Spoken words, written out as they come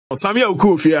Sammi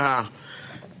Awuku here.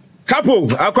 Couple,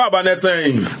 akwa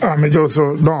netain. Me just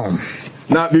don.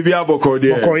 Na bibi aboko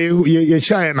de. Boko ye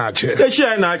share na che. Ye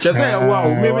share na che say wow,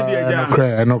 maybe the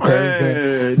ja. No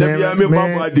crazy. The bia me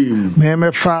baba dim.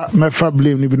 Me fa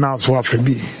blame ni bi na so afa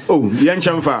bi. Oh, ye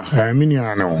nchemfa. Me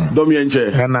nua no. Dom ye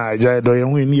nche. Na ja do ye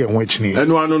hu ni ye hu achini.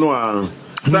 Eno ano no a.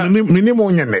 Mini mo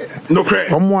nyene. No cre.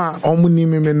 Omo ni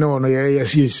me no ye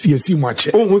si mo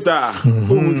ache. Ohun sa.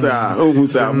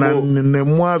 Na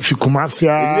mo afi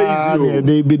kumasia na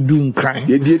dey be do nkran.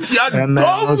 Ye die ti adom. And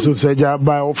also say ja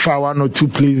buy offer 1 or 2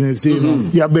 plays and say no.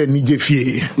 Ya be ni je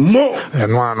fie. Mo.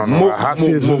 Eno ano no. Ha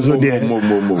say so dey.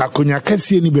 Akonya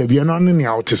kase ni baabi no ne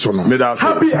out so no. Me da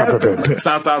say.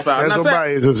 Sa. Na so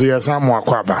buy so ya samu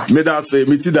akwaba. Me da say,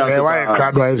 me ti da say. Why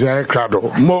crado is ya crado.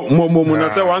 Mo na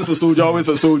say once soldier always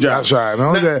a soldier. That's right.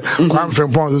 No, the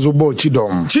from Pons is about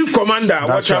Chidom. Chief Commander,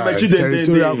 what right.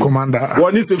 Territorial Commander.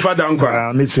 What is the father?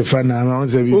 Needs a fan. I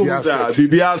say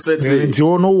BBR set.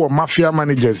 You know what mafia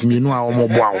managers mean? No, I'm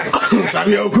wow.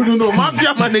 Sammi Awuku no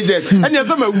mafia managers.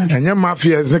 And your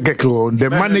mafia is the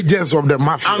managers of the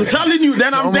mafia. I'm telling you,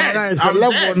 then I'm dead. It's a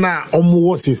level now.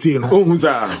 Almost the same.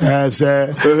 As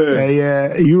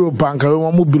Europe and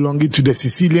Caribbean belonging to the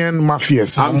Sicilian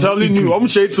mafias. I'm telling you, I'm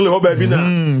shaking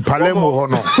the Palermo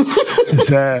no.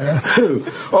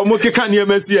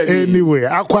 Anyway,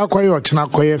 akwa yo china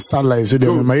koye sala so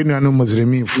dem ma yenu anu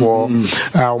Muslimin for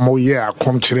omo ye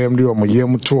akom kirem de omo ye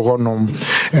muto honom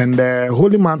and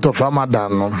holy month of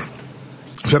Ramadan no.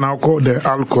 So now call the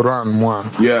Al Quran moi.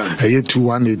 Yeah. Aye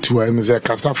 2:1:2 I say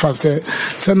kasafa se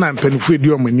na mpenfu edi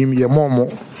omo nim ye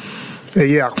momo.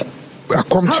 Aye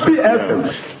akom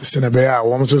Senebea,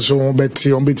 one so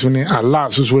betty on between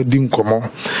Allah, so wedding come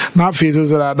now.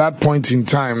 Faces at that point in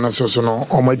time, not so no,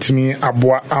 or my me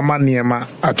abwa amaniema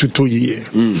atuto ye.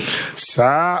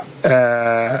 Sa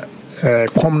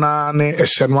come na ne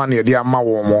eshenwan ye dia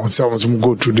mawomo so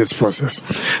go through this process.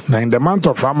 Now in the month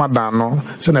of Ramadan, no,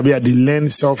 Senebea the learn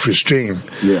self-restraint.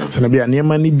 Senebea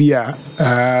niema ni bia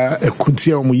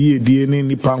ekutia omo ye die ne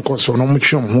nipa nkoso no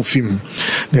mtwem ho fim.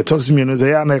 Ne toss me no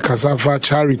ya na kasafa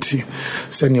charity.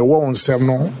 Send your one sem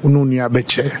no ununia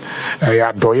beche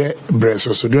ya doye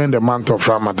breso so during the month of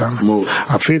Ramadan.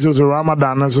 A phase of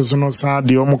Ramadan so no sa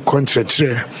de omo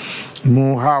kontrechre.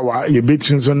 Mo hawa ye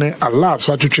between so ne Allah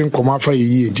so atwetwen koma fa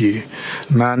ye die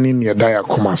na ni ne da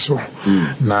koma so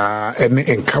na ene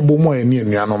enkabo mo ene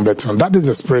anuanom beton. That is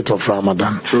the spirit of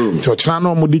Ramadan. So chana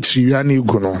no mo di chiriwa na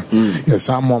egu no yes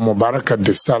amo mubaraka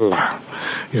de sallah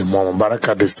ye mo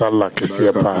mubaraka de sallah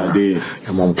kese pa ye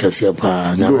mo kese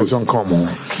pa nya so nkomo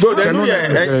go then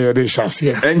ye de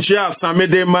chassie enchia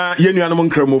samede ma ye nuanom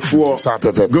nkramofo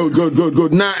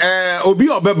good na obi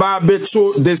obeba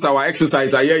beto this our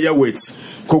exercise aye wait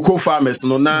cocoa farmers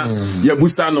no na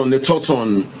yabusa no ne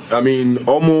toton I mean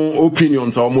omo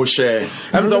opinions omo share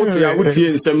am say what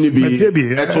you nsem ni bi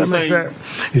eto say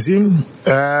isim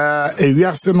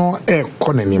ewiase no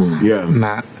ekononim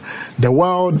na the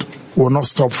world will not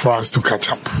stop for us to catch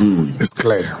up. It's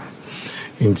clear.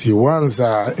 Into once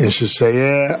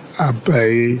enhyehyeye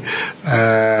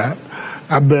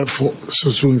abefo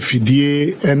so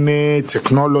mfidie ene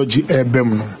technology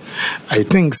ebem no I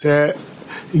think say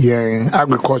in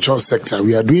agricultural sector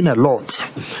we are doing a lot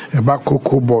about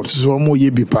cocoa boards so mo ye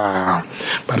bi pa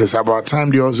but it's about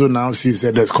time they also now see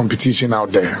that there's competition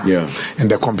out there and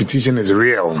the competition is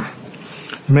real.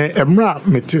 Me emra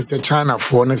metis China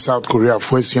for ne South Korea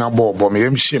for esuan bobo me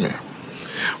yem shime.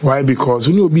 Why? Because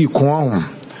you know be kon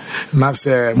na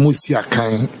se musi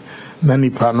akan na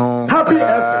nipa no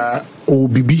o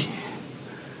bibi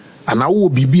and wo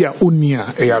bibi a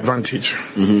onia a advantage.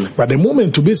 But the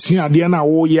moment to be sua ade na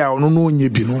wo ye ono no onye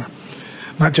bi no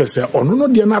na chese ono no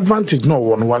de na advantage no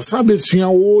wo no wasabe sua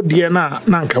wo de na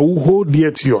nka wo hold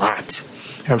dear to your heart.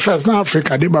 And first na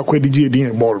Africa de ba kwediji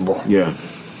edin ball.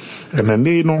 And then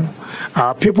they know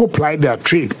people ply their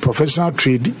trade, professional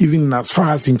trade, even as far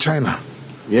as in China.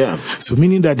 So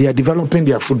meaning that they are developing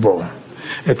their football.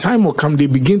 A time will come, they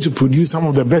begin to produce some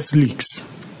of the best leagues.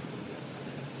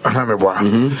 In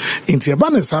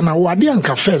Tiabanesana,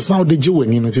 Wadianka first, now they do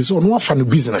when so no fun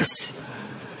business.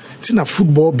 Tina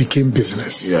football became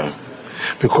business.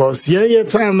 Because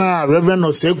time now, Reverend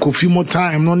or say Kufimo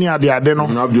time, no near the Adeno,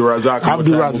 Abdul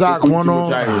Razak, Mono,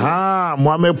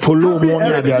 Mohamed Polo,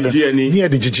 near the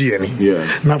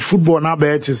GGN. Now, football now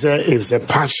is a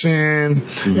passion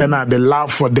and the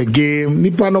love for the game.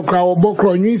 Nipano crowd,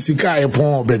 Bokro, Nisika,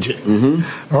 upon Beje.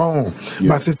 Oh,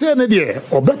 but it's any day,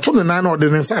 or better than 9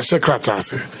 ordinance, I shake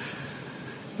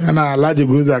And I like the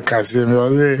goals that Cassim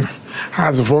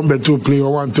has a form to play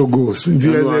or want to goals. As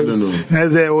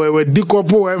a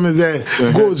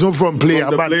decouple, goals from player,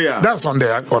 but that's on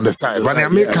the side. But the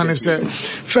American say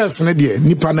first,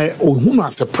 Nipane who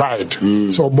has a pride.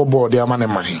 So Bobo, the Amane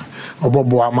Mahi, or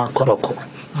Bobo Ama Koroko,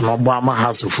 and Obama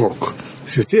has a folk.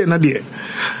 She say, Nadia,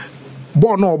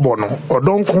 Bono, or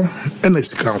Donko, and a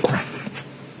Sikanko.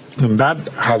 And that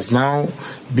has now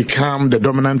become the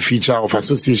dominant feature of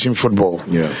association football.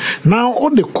 Yeah. Now,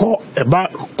 all they call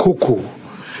about cocoa,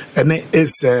 and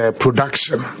it's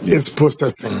production, it's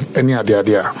processing, any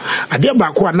idea. Idea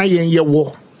back one na yen ye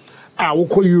wo.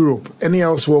 Woko Europe, any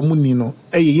else wo money no.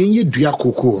 Yen ye dua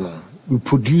cocoa no. We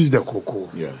produce the cocoa.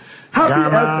 Yeah.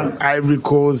 Ghana, Ivory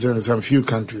Coast, and some few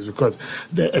countries because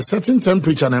a certain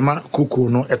temperature na cocoa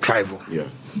no a tribal. Yeah.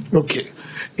 Okay.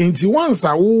 Into once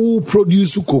I will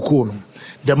produce cocoa,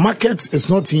 the market is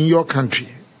not in your country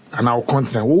and our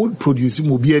continent. We would produce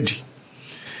mobiedi.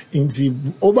 Into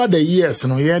over the years,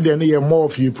 more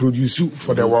of you produce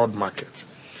for the world market,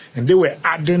 and they were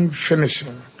adding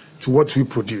finishing to what we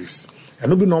produce.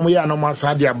 And we normally are normal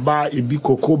sadia bar, it be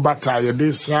cocoa butter, it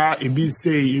be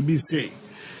say.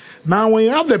 Now when you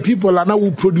have the people and now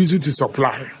will produce it to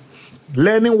supply,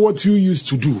 learning what you used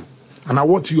to do and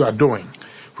what you are doing,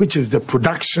 which is the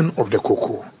production of the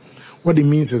cocoa. What it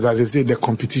means is, as I say, the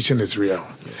competition is real.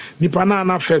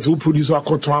 Nipana first who produce a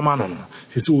cotton amano.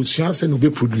 They say, "Oh, chance no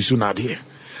be produce na there.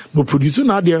 No produce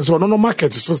na there, so no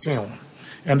market is so same."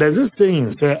 And there's this saying,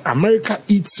 say, America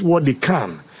eats what they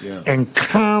can and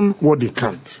can what they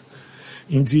can't.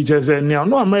 In teachers say,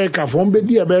 no America for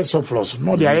be a best surplus,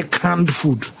 no they are canned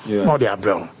food, no they are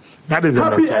brown. That is the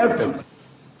mentality.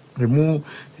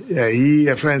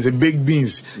 He friends the big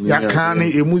beans. He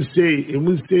must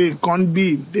say can't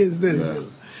be this.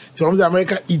 So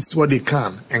America eats what they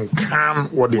can and can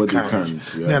what they can't.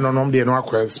 They no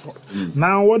export.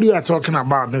 Now what you are talking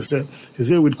about? They say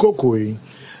with cocoa.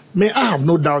 I have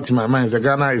no doubt in my mind that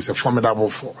Ghana is a formidable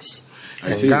force.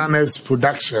 And Ghana's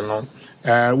production,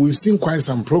 we've seen quite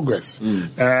some progress. Penny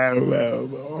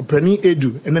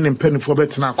Edu and then in Penny for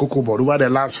Betina Cocoa Board over the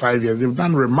last 5 years, they've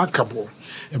done remarkable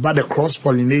about the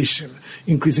cross-pollination,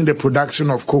 increasing the production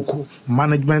of cocoa,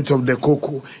 management of the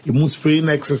cocoa, a more spraying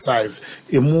exercise,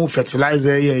 a more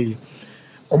fertilizer.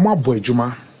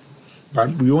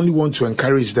 But we only want to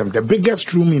encourage them. The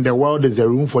biggest room in the world is a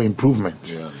room for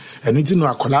improvement. Yeah. And it's no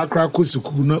akolakra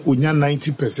kusukuna unya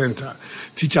 90%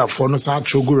 teacher for no sa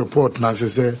chogo report na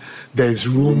say there is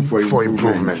room for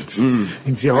improvement.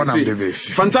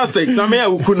 Fantastic. Sammi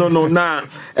Awuku no na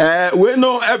we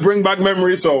know bring back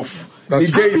memories of the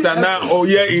days and now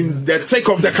in the thick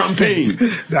of the campaign.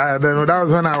 that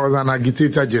was when I was an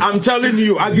agitator general. I'm telling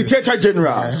you, agitator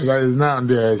general. That is now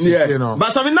there. You know.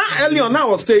 But I mean, earlier on I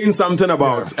was saying something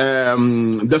about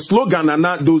the slogan and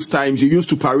not those times you used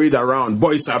to parade around.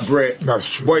 Boys are bread. That's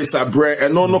true. Boys are bread.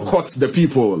 And no caught the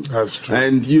people. That's true.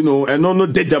 And and no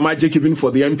did the magic even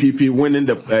for the MPP winning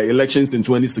the elections in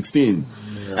 2016.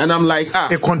 And I'm like,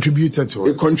 it contributed to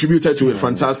it. It contributed to it,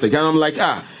 fantastic. And I'm like,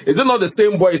 is it not the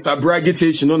same boys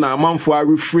agitation? No, man for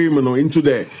reframe into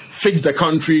the fix the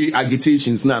country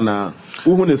agitations.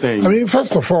 Who is saying? I mean,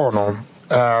 first of all,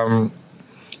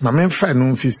 my main fan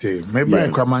no say maybe I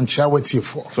come and chat with you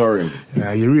for. Sorry.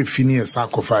 You really finish a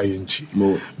sacrifice inchi.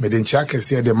 Me den check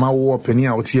say the ma wo penny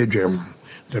out here dream.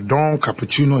 The Don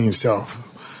Cappuccino himself.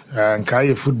 And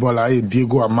Kaya footballer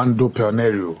Diego Armando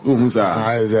Pelnerio. Is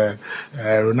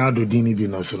Ronaldo Dini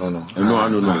Binoso no.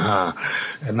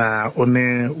 And now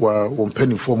only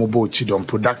penny form about Chidon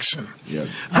production. Yeah.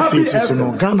 I think so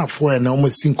no Ghana for and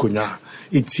almost Sinkonya.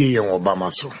 It's here in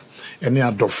Obama so. And they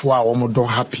are Dofwa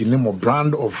happy name of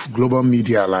brand of Global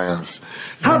Media Alliance.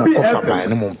 Happy by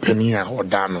name of Penia or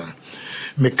Dano.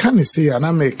 Me can say and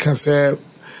I can say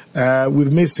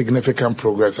we've made significant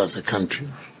progress as a country.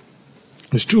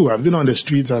 It's true, I've been on the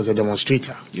streets as a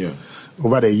demonstrator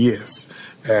over the years.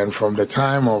 And from the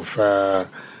time of,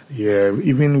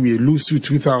 even we lose to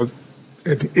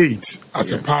 2008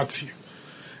 as a party.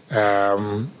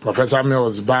 Professor Amir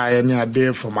was by any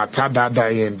day from Atadada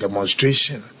in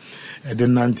demonstration. And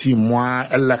then Nanti Mwa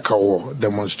Elakawo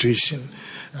demonstration.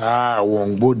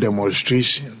 Wongbo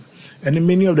demonstration. And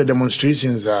many of the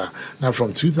demonstrations are now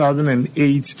from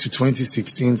 2008 to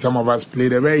 2016. Some of us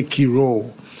played a very key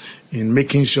role in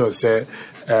making sure the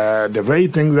very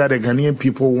things that the Ghanaian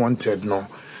people wanted,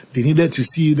 they needed to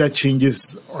see that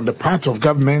changes on the part of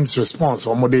government's response.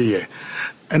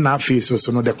 And our face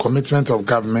also the commitment of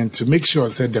government to make sure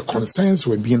that the concerns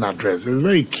were being addressed. It's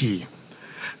very key.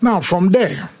 Now, from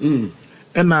there,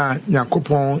 ena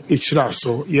Yakopon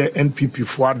Ichiraso, ye NPP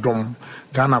for Adom,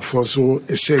 Ghana for so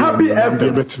a share of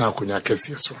Betina Kunya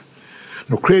Kesiaso.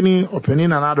 No craning or Prez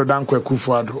Nana Addo Dankwa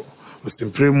Kufuado was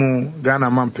Supreme Ghana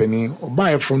Mampeni, or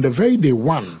by from the very day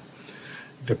one,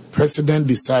 the president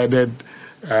decided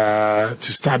to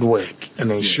start work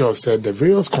and ensure said the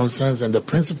various concerns and the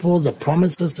principles, the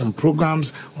promises and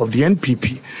programs of the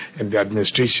NPP and the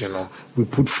administration we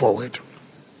put forward.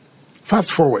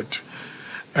 Fast forward,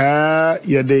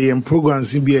 the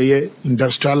programs be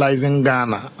industrializing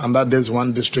Ghana, and that there's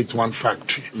one district, one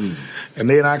factory. And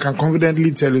then I can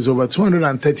confidently tell you over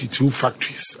 232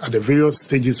 factories at the various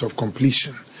stages of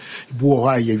completion. If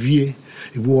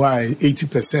you are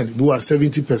 80%, if you are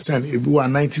 70%, if you are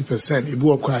 90%, if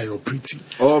you are quite pretty.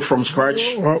 All from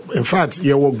scratch? In fact,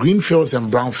 there were green fields and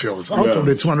brown fields. Out of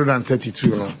the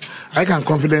 232, I can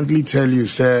confidently tell you,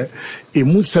 sir, it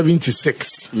moved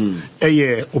 76 a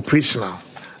year operational.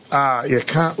 You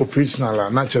can't operational,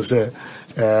 not just a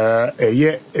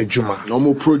year a juma.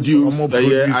 Normal produce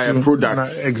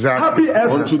products exactly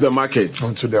onto the market.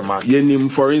 Onto the market. Yenim,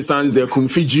 for instance, the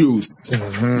comfy juice.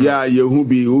 Yeah, you who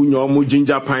be normal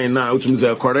ginger pine now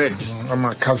to correct. I'm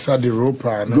a casa de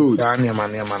ropa. Good.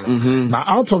 Now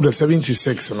out of the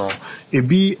 76, it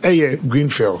be a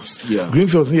greenfields. Yeah.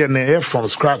 Greenfields here near from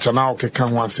scratch and now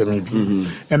can once maybe.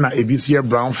 And it be here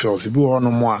brownfields. It be no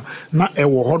more. Not a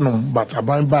honum, but a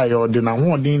by or the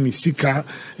Nawon Sika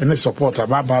and the support.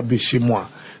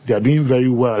 They are doing very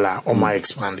well on my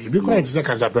expanding because it's like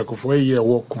as a break for a year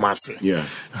walk master. Yeah.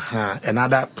 And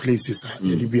other places are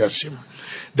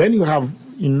Then you have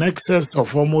in excess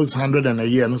of almost 100 and a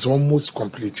year, and it's almost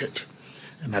completed.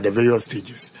 And at the various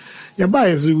stages. Yeah,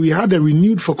 but we had a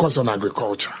renewed focus on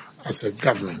agriculture as a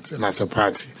government and as a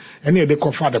party. And here they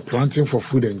cover the planting for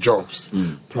food and jobs,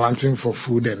 planting for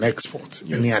food and export.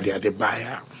 And here they are the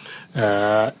buyer.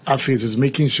 Our phase is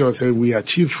making sure that we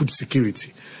achieve food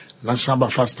security. National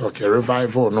buffer stock, a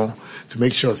revival, to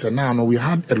make sure that now we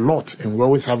had a lot, and we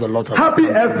always have a lot of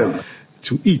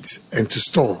to eat and to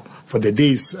store for the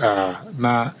days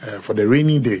for the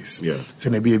rainy days. Yeah. So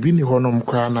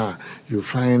you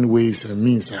find ways and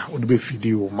means would be feed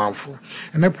you mindful.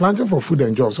 And then planting for food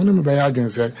and jobs.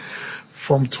 So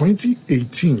from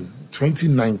 2018,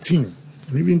 2019,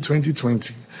 and even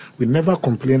 2020, we never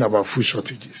complain about food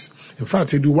shortages. In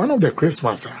fact, one of the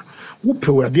Christmas who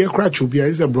were there crash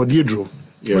is a broadidro.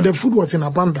 So the food was in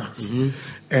abundance.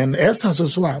 And as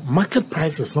also market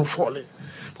prices not falling.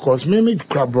 Because maybe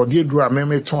crab broadidro,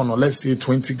 maybe ton or let's say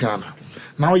 20 Ghana.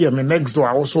 Now yeah, my next door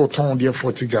I also ton there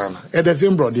 40 Ghana. At the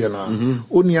same broadir now.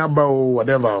 Only about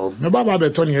whatever. Maybe about the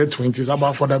ton here 20 is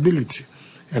about affordability.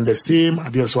 And the same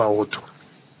at the auto.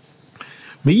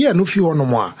 Me yeah no few no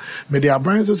more. Me they are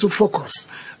buying also focus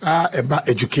about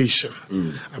education.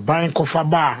 Buying cover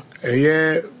bar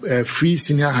a free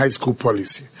senior high school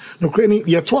policy. No crane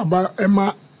yet to about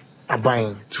Emma are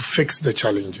buying to fix the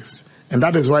challenges. And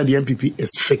that is why the MPP is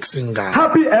fixing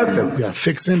Ghana. We are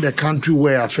fixing the country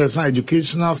where first now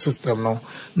educational system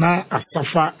now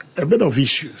suffer a bit of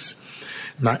issues.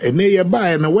 Now and buy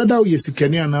and whether you see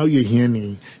Kenya now you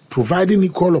hearing providing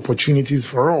equal opportunities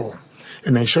for all.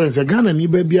 And ensuring that Ghana ni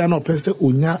baby no person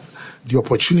unya the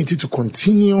opportunity to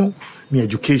continue the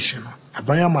education.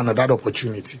 Abaya man that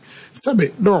opportunity.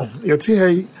 Sabe no, you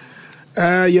see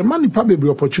your money probably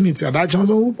opportunity at that chance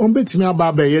on bet me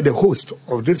about the host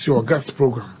of this your guest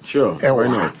program. Sure. Why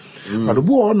not? But the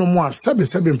boy no more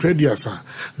seven previous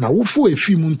now wofo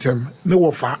efi muntem ne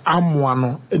wofa amoa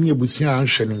no ene ebusia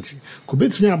anhwenenti. Ko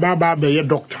bet me about be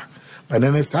doctor. But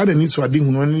then I started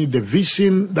the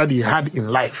vision that he had in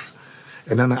life.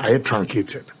 And then I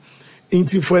truncated.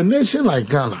 For a nation like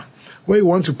Ghana, where you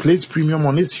want to place premium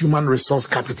on its human resource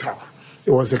capital,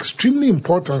 it was extremely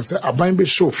important that Abambe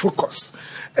show focus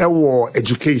on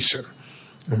education.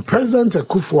 And President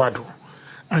Akufo-Addo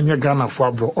and Ghana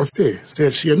Fabro or say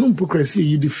she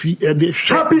hypocrisy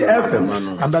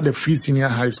under the free senior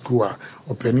high school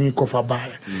or Penny Kofa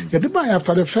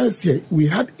after the first year, we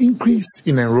had increase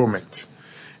in enrollment.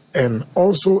 And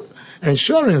also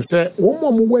ensuring that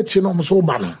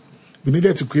we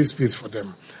needed to create space for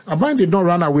them. Aban did not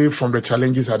run away from the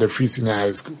challenges at the free senior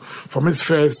high school from its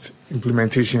first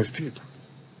implementation stage.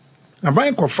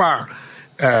 Aban Kofa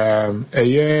a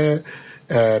year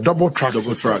double track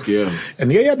system.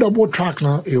 And the double track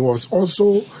now it was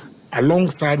also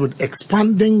alongside with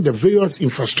expanding the various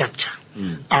infrastructure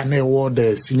and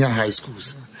the senior high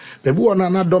schools. The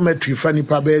one dormitory for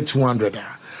nipa 200.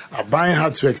 Aban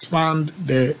had to expand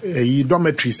the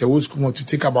dormitories to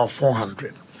take about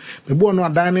 400. The boy no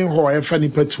dining hall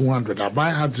FNP 200.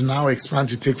 Aban had to now expand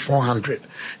to take 400,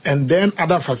 and then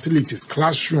other facilities,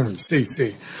 classrooms.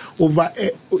 Say over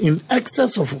in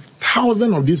excess of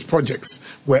 1,000 of these projects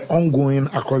were ongoing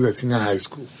across the senior high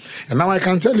school. And now I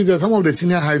can tell you that some of the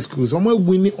senior high schools are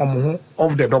winning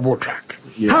off the double track.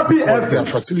 Happy because their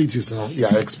facilities now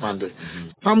are expanded.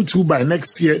 Some too by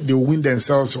next year they will win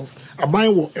themselves off.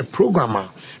 Aban a programmer.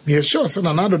 Me sure say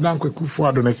another dan kweku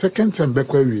for the second term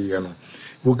back where we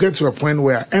we'll get to a point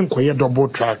where enquire double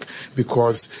track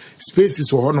because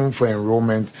spaces were known for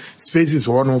enrollment, spaces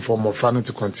were known for more fun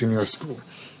to continue school.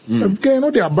 Okay,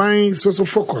 they are buying social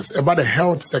focus about the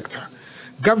health sector.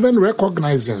 Government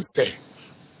recognizing say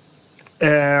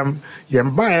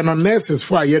buy no nurses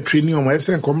for a training on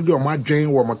SN comedy or my drain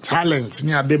or my talent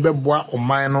near Debeboa or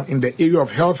minor in the area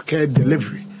of healthcare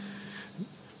delivery.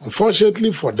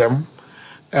 Unfortunately for them,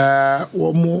 so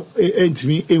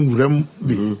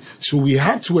we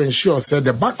had to ensure that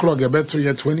the backlog about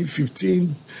year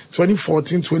 2015,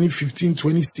 2014, 2015,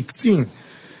 2016.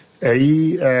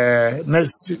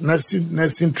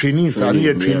 Nursing trainees are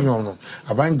here training on.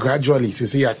 About gradually to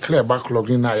say a clear backlog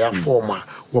in our former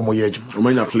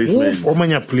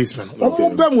placement.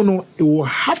 It will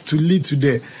have to lead to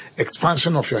the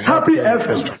expansion of your healthcare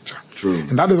infrastructure. True.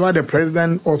 And that is why the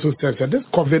president also says that this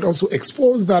COVID also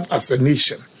exposed that as a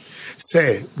nation.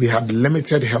 Say we had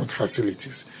limited health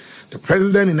facilities. The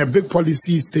president in a big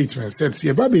policy statement said,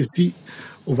 see, Baby see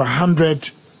over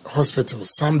 100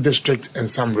 hospitals, some district and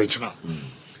some regional.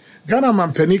 Ghana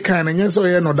man penika and yes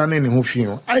or no done any who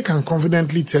I can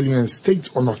confidently tell you and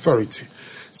state on authority.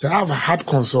 So I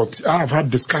have had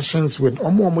discussions with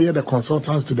almost the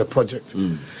consultants to the project.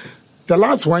 The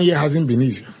last 1 year hasn't been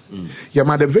easy.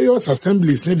 The various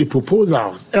assemblies need the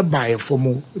proposals by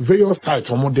from various sites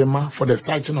for the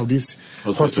siting of these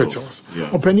hospitals.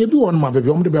 Open you one my baby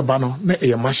on the babano ne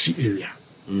a mashi area.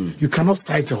 You cannot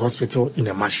site a hospital in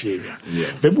a mashi area.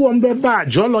 The boom beba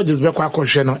geologists be kwa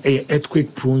no a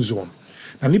earthquake prone zone.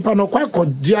 Na nipa no kwa ko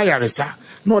diaresa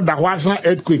no da wasna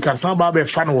earthquake asan ba be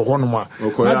fa no ho no ma.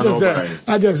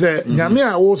 I just say nyame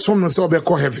a wo som no so be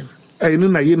ko heaven. Enu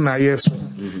na ye na yeso.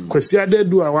 Kwesi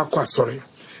adedu a wakwa sori.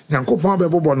 Nyankopon be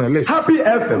bobo na list. Happy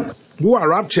FM. Wo a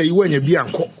rapture yi wanya bi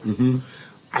anko.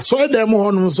 Aso dem ho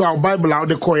no so our Bible out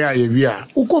the koya ye wi a.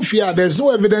 Ukofia there's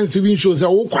no evidence to even show say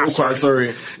wo kwa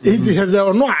sorry. It has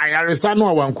no ayaresa no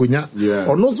awankonya.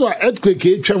 Ono so earthquake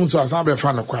e twam so asan be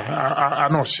fa no kwa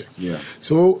anohye.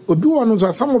 So obi one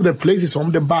so some of the places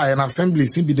on the buy and assembly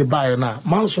seem be the buy na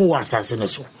man so was asase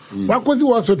so. Wakozi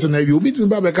hospital na bi obi tun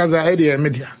ba be kaza head e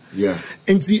media.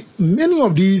 And see, many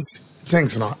of these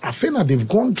things now, I feel that they've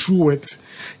gone through it,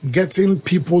 getting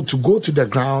people to go to the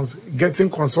grounds, getting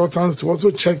consultants to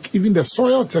also check even the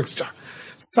soil texture.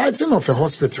 Siting of a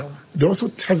hospital, they also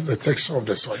test the texture of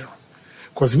the soil.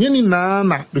 Because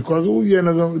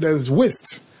there's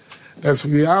waste.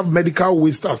 We have medical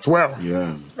waste as well.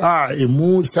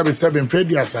 Emu 77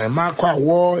 previous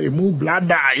war, emu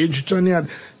bladder,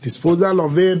 disposal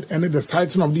of it, and the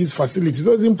siting of these facilities.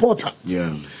 So it's important.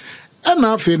 And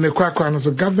now, so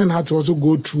government had to also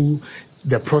go through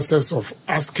the process of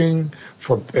asking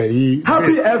for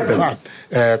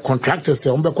contractors.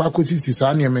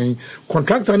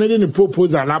 Contractor need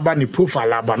propose alaba ni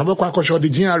profile alaba. No be show the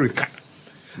generic.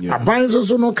 Abans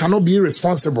also no cannot be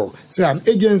responsible. Say an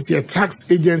agency, a tax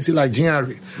agency like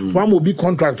GNRA, one will be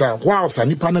contractor. Whilst a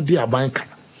nipana di abanka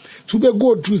to be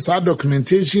go through some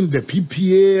documentation, the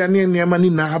PPA and any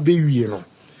money na be you know.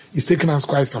 It's taken us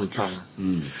quite some time.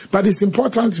 But it's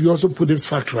important we also put this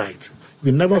fact right.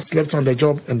 We never slept on the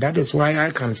job, and that is why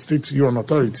I can state to you on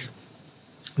authority.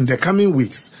 In the coming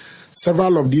weeks,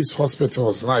 several of these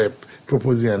hospitals now are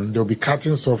proposing they'll be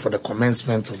cutting so for the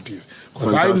commencement of this.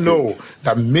 Because I know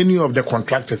that many of the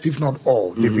contractors, if not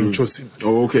all, they've been chosen.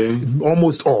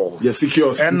 Almost all.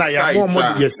 Secure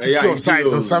sites. Secure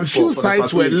sites. And some few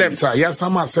sites were left.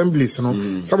 Some assemblies, you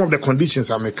know, some of the conditions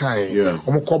are making. I'm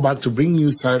going to call back to bring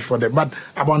new sites for them. But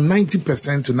about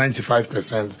 90% to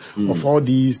 95% of all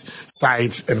these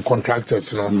sites and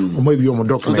contractors, you know, or maybe on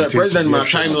documentation. So the president made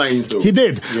timelines. He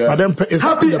did. But then it's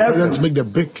up to the president to make the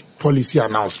big policy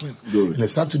announcement. And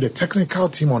it's up to the technical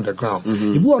team on the ground.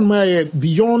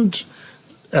 Beyond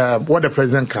what the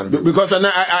president can do. Because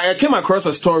I came across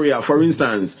a story, for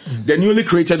instance, the newly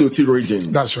created OT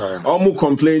region. That's right. Almost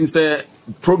complains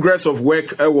progress of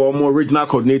work or more regional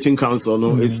coordinating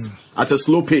council is at a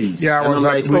slow pace. Yeah, I was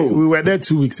like, we were there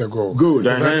 2 weeks ago. Good.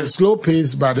 It's like a slow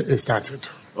pace, but it started.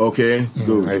 Okay,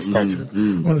 good. I started.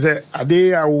 You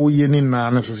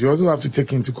also have to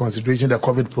take into consideration the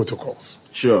COVID protocols.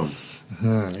 Sure.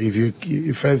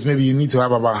 If first maybe you need to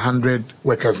have about 100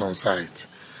 workers on site.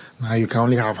 Now you can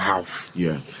only have half.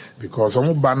 Yeah. Because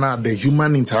the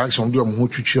human interaction,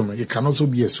 it can also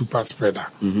be a super spreader.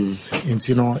 And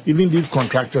you know, even these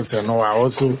contractors are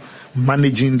also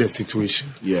managing the situation.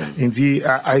 Yeah. And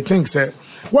I think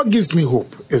what gives me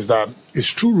hope is that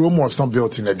it's true Rome was not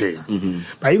built in a day.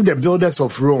 But if the builders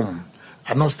of Rome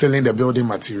are not stealing the building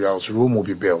materials, Rome will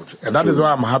be built. And that is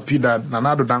why I'm happy that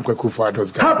Nana Addo Dankwa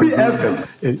Akufo-Addo's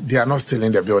they are not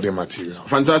stealing the building materials.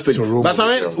 Fantastic. So but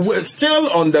we're still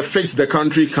on the Fix the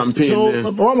Country campaign.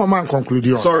 So, one man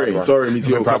conclude. Sorry,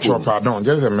 pardon,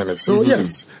 just a minute. So,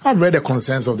 yes, I've read the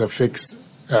concerns of the Fix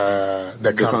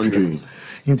the country.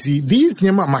 Into these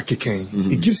Nyama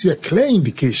Makikeng, it gives you a clear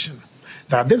indication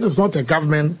that this is not a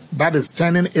government that is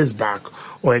turning its back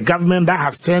or a government that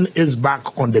has turned its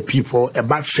back on the people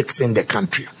about fixing the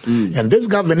country. And this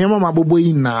government,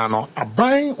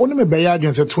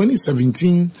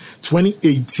 2017,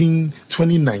 2018,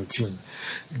 2019,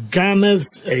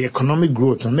 Ghana's economic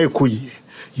growth, in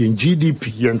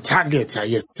GDP, in target,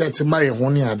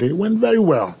 they went very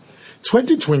well.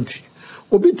 2020,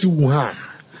 Obi to Wuhan,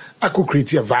 I could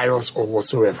create a virus or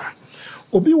whatsoever.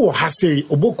 Obi wo hase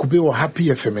obokube wo happy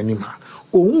efemanima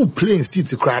o plane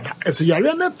seat crowd so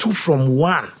yarena two from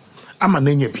one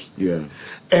amanenye bi. Yeah.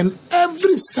 And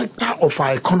every sector of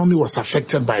our economy was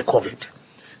affected by COVID.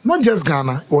 Not just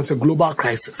Ghana, it was a global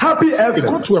crisis. It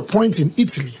got to a point in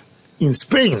Italy, in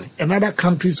Spain, and other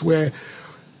countries where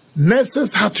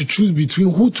nurses had to choose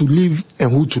between who to live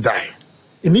and who to die.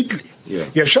 In Italy. Yeah.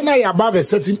 You're above a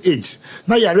certain age.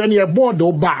 Now you're running a board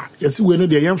or bar. You see, we know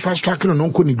the young fast track and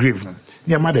uncle grave.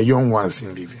 Near the young ones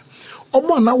in living.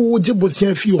 Omo na wo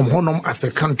jebosian fi honum as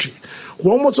a country.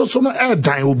 We almost also no air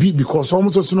dying will be because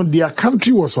almost also no their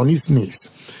country was on its knees.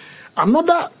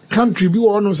 Another country be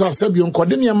one who said Sebion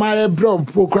Cordenia Maya Brown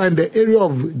program in the area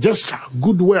of gesture,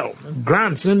 goodwill,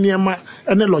 grants, and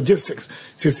logistics.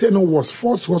 Seseno was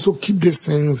forced to also keep these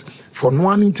things for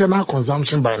non internal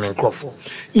consumption by an Nkrofo.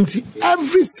 Into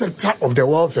every sector of the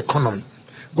world's economy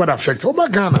got affected. Over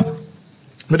Ghana,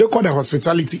 they call the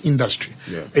hospitality industry.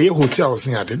 A hotels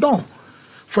near the don't.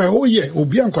 For a whole year,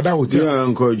 Obi and Koda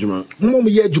Hotel.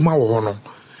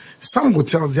 Some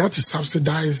hotels, they have to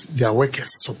subsidize their workers,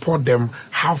 support them,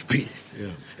 half pay. Yeah.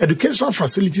 Educational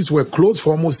facilities were closed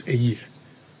for almost a year.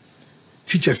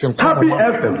 Teachers and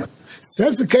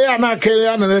says the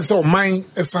Kayana and so mine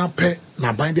SRP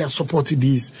now bind they are supporting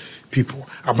these people.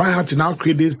 I had to now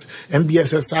create this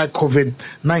MBSSI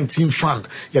COVID-19 fund.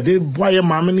 Yeah, they buy a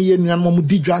mammy and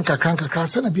Mamudi Janka Kranka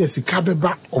send a BSC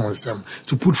back on them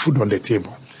to put food on the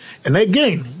table. And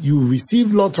again, you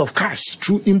receive lots of cash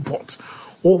through import.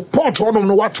 Or port on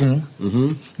no watum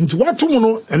into watum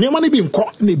no and your money being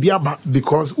caught in the biaba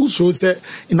because also say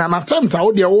in an attempt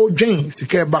out their old Jane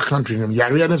secure back country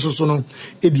Yarian so no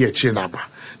idiot chinaba.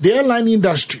 The airline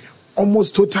industry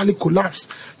almost totally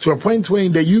collapsed to a point where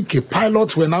in the UK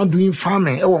pilots were now doing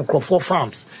farming for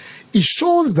farms. It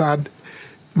shows that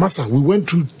Massa, we went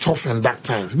through tough and dark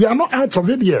times. We are not out of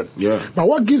it yet. Yeah. But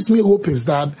what gives me hope is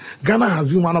that Ghana has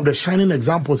been one of the shining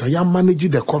examples. I am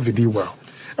managing the COVID well.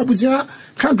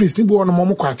 Countries simple on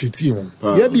Momo team.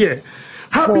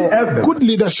 For good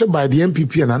leadership by the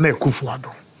MPP and Nana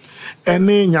Akufo-Addo. And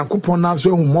then Yankuponas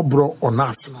who mobro on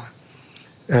us.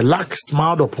 Luck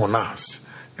smiled upon us.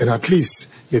 And at least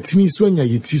yetimi swenya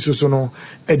yetiso so no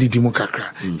edidimu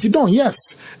kakra. Tidon,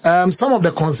 yes. Some of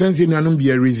the concerns in Yanum be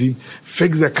a reason.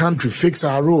 Fix the country, fix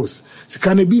our roads.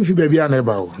 Sikane bin fi baby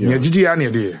aneba. Nya jiji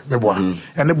ane de meboa.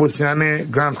 And nebo siane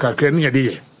grants kakra ni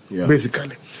de.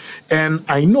 Basically. And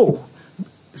I know,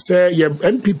 say, your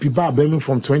NPP bar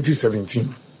from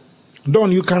 2017.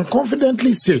 Don, you can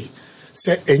confidently say,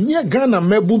 enye Ghana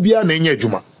mebubia na enye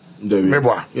juma.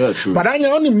 Meboa. Yeah, true. But I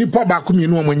only nipa baku mi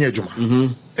no mwenye juma.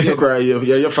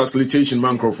 Your facilitation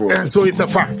microphone. And so it's a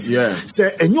fact. Yeah.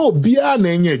 Say enye obia na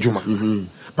enye juma.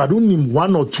 But only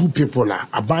one or two people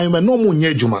are buying no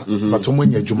munye juma, but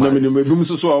munye juma.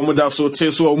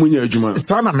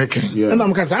 Sana making. And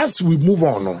I'm because as we move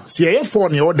on, see a for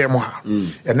ni odemo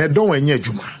and I don't enye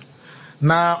juma.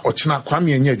 Na ochina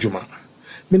kwami enye juma.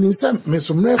 Meaning some me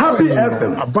somre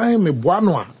buying me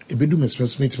buano ebedu me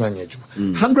smith enye juma.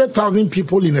 100,000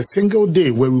 people in a single day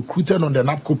were recruited on the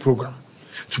NAPCO program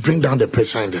to bring down the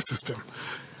pressure in the system.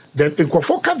 Then in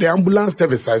Kwafoka, the ambulance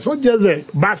services, not just the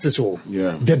buses,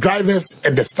 the drivers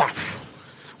and the staff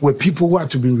were people who had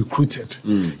to be recruited.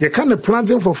 You kind of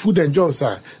planting for food and jobs.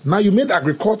 Now you made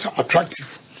agriculture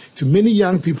attractive to many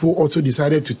young people. Also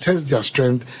decided to test their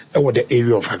strength over the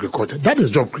area of agriculture. That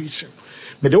is job creation.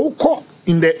 But they all call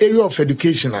in the area of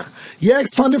education,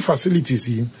 expanding facilities.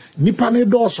 Nipane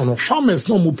doors on farmers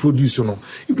no more produce.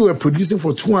 If they were producing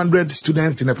for 200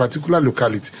 students in a particular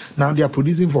locality, now they are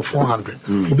producing for 400.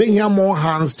 They have more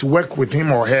hands to work with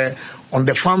him or her on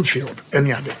the farm field.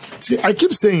 Any other. See, I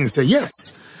keep saying,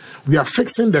 yes, we are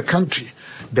fixing the country.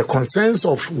 The concerns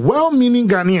of well-meaning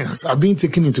Ghanaians are being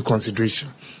taken into consideration.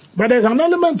 But there's an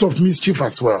element of mischief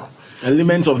as well.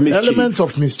 Element of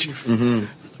mischief.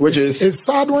 Which is? It's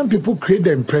sad when people create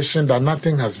the impression that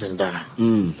nothing has been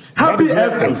done.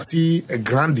 I see a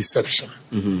grand deception.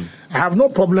 I have no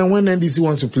problem when NDC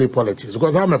wants to play politics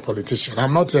because I'm a politician.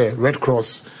 I'm not a Red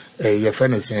Cross, your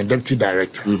friend is a deputy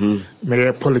director. I'm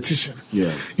a politician.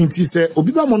 Yeah. It is a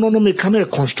Obiba Monono make a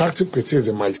constructive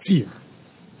criticism I see.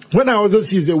 When I also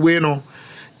see the way,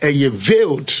 a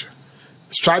veiled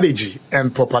strategy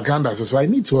and propaganda, so I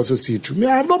need to also see it through.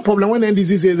 I have no problem when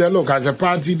NDC says that, look, as a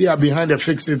party, they are behind the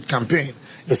Fix-It campaign.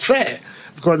 It's fair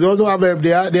because they also have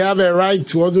a right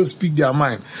to also speak their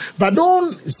mind. But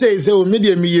don't say oh, me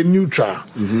neutral.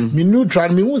 Me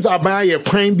neutral, me who's buy a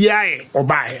coin BI or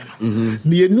buy.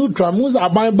 Me neutral, who's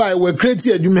buy we create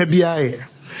a dume BI.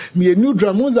 Me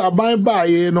neutral, who's buy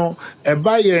a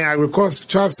buy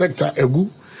agricultural sector a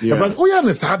good. Yeah. But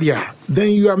then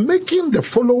you are making the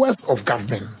followers of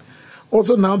government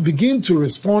also now begin to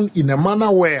respond in a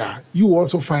manner where you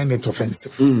also find it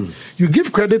offensive. You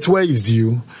give credit where it's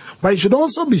due, but you should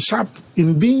also be sharp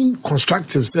in being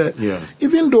constructive. Say,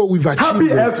 even though we've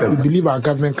achieved this, we believe our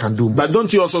government can do more. But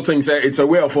don't you also think, it's a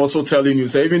way of also telling you,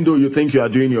 even though you think you are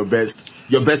doing your best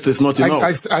is not enough?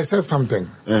 I said something.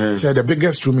 Say the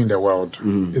biggest room in the world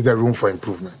is the room for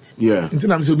improvement. Yeah. In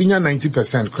terms of being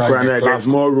 90% there's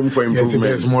more room for improvement. Yes,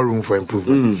 there's more room for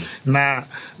improvement. Now,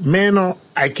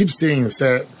 I keep saying,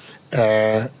 sir,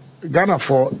 Ghana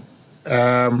for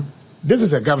this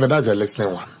is a government that's a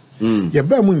listening one. In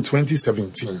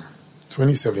 2017,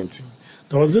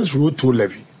 there was this road toll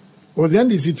levy. It was the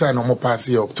NDC time on pass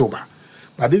October.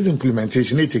 But this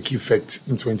implementation it take effect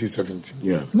in 2017.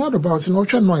 Yeah. Not about no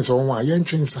noise on one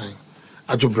entering sign.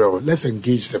 Ajobro, let's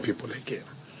engage the people again.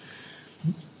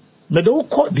 But they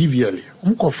call DVLA.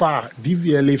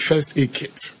 DVLA first aid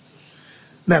kit.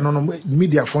 No,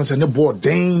 media phones and the board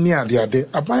dang near the other.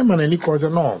 A buy man any cause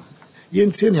no.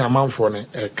 Yen amount for an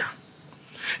eka.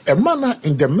 A manner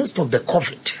in the midst of the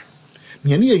COVID.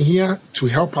 Near here to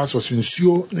help us was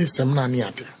ensure ne seminar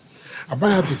near there. I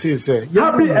had to say,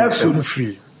 yeah, soon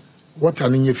free. What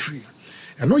an in free.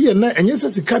 And no, and yes,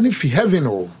 as it can't be heaven.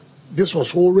 Oh, this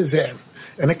was all reserved.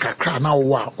 And a cacra now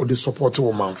or the support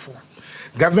of man for.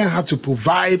 Government had to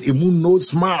provide a moon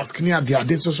nose mask near the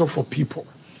other also for people.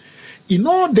 In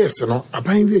all this,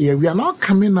 we are now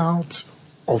coming out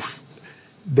of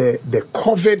the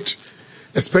COVID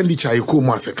expenditure you come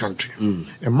as a country.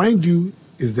 And mind you,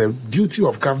 it's the duty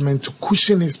of government to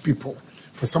cushion its people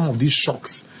for some of these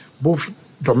shocks, both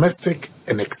domestic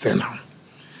and external.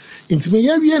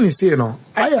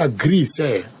 I agree,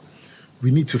 say,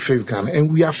 we need to fix Ghana,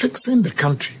 and we are fixing the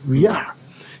country. We are.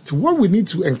 So what we need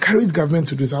to encourage government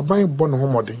to do is buying born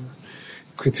home.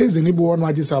 Critics the neighbor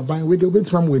one just are buying with the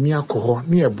bit man with near alcohol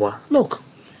near boy. Look,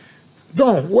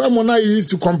 don't where Mona used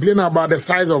to complain about the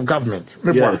size of government.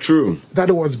 Yeah, true. That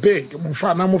it was big. My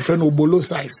friend Obolo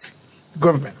size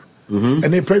government. And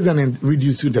the president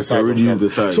reduced the size of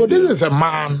government. So this is a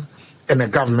man and a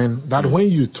government that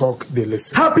when you talk, they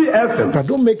listen. Happy FM. But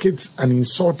don't make it an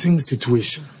insulting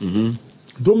situation.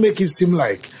 Don't make it seem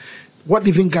like what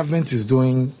even government is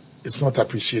doing is not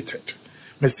appreciated.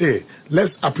 Let's say,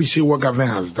 let's appreciate what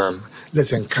government has done.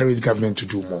 Let's encourage government to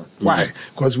do more. Why?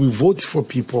 Because we vote for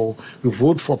people, we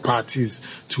vote for parties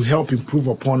to help improve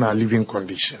upon our living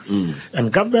conditions.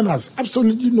 And government has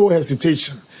absolutely no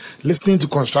hesitation listening to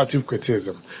constructive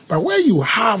criticism. But where you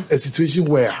have a situation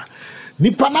where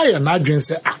Nipana ya nadwen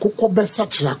se akoko besa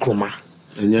chira kroma.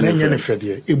 Enye ne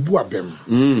fede ebu abem.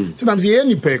 Sometimes ye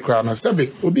nipa ekra na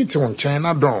sebe obi te won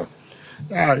China don.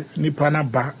 Nipana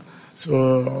ba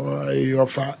so you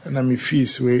offer na me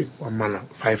fees we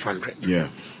 500. Yeah.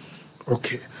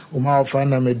 Okay. Uma offer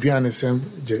na me duane sem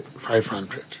je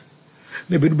 500.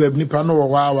 Ne bedu bab nipa no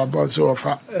wa ba so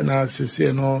offer na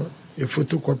sese no a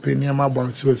photocopy near my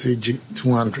boss was a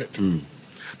 200.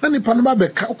 Na nipa no ba be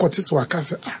ka okotis wa ka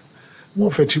se mo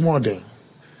fetch more than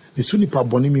the sunipa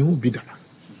boni mi hu bida.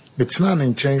 Betna na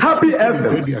nchen se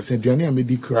as aduane a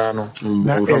medi kra no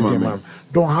na edema.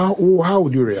 Don't how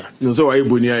would you react? No, so why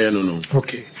boni aye no.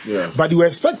 Okay. Yeah. But you were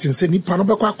expecting say nipa no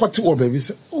be kwa kwati wo baby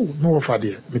say oh no offer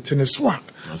there. Metene so a.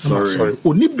 Sorry.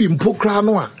 Oni bi mpo kra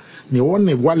no a ne won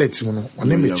ne wallet mu no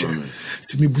one meche.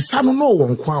 Si mi busa no no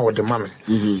won kwa wo de mame.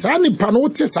 Sa nipa no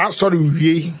wote sa sorry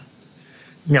wie.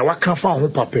 Nya waka fa ho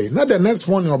papa. Na the next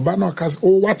morning oba no ka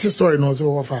oh what story no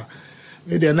so offer.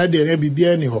 We dey na dey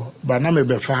bibia ni ho ba na me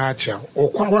be fa ha cha.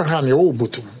 Okwa wa ha ne wo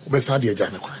botum. Obesa dey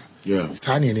agya ne kwan. Yeah.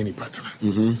 Sa ne ni partner.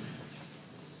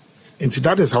 And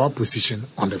that is our position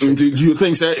on the face. Do you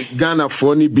think Ghana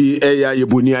for ni be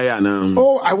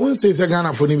Oh, I wouldn't say it's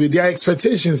Ghana for ni. Their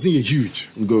expectations are huge.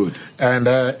 Good. And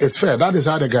it's fair. That is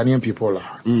how the Ghanaian people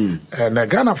are. And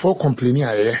Ghana for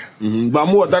complaining but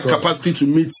more that capacity to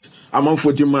meet among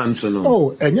 40 demands.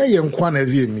 Oh, and yeah,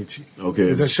 meeting. Okay.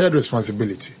 It's a shared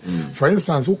responsibility. For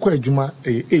instance, who quite Juma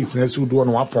 8 next would do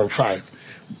 1.5.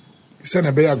 Send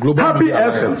a global media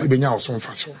alliance.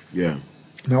 Yeah.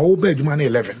 Now, obey Juma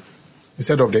 11.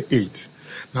 Instead of the 8.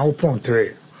 Now upon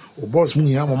 3. O boss mu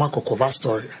ya mama cover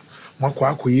story. Mako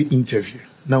akoye interview.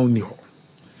 Now ni ho.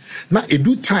 Na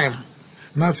edu time.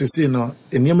 Na say no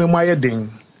eniyeme maye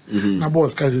den. Na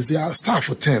boss ka say staff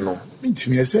for 10 no.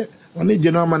 Mintimi say one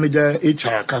general manager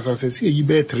HR kasa say yi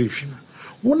be 3 film.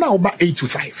 Wo na oba 8 to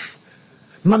 5.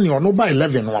 Na ni ono ba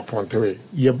 11 no upon 3.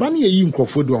 Ye ba na yi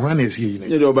nkrofo do ho na say yi.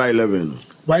 Ye do ba 11.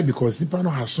 Why? Because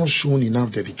Nipano has not shown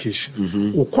enough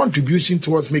dedication or contribution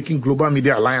towards making Global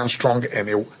Media Alliance strong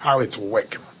and how it will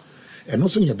work. And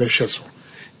also, your best so.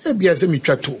 Yes, me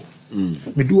try to.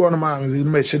 Me do one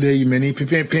man, me say there many pen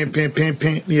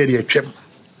near the chem.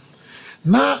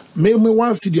 Now, me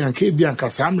one city and KB and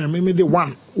Kasam, me the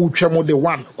one who chemo the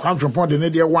one, come from point the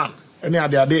near one, and the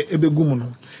other day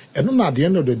ebegumuno. And then at the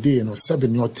end of the day, no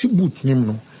 7 your tibut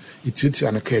nimno, it's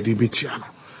an academy.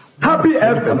 Happy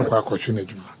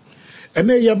FM. And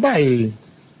then you buy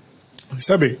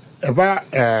Sabi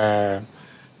about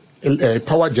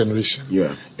power generation.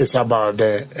 Yeah. It's about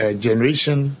the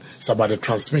generation, it's about the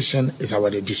transmission, it's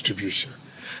about the distribution.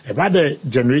 About the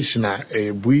generation,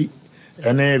 we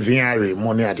and VR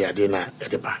money at the adena at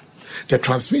the back. The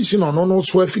transmission on no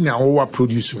swerving and over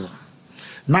producing.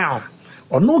 Now,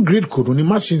 on no grid code, only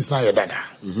machines now your data.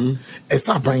 It's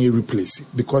up and you replace it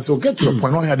because you'll get to a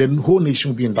point where the whole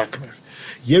nation will be in darkness.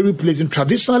 You're replacing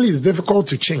traditionally is difficult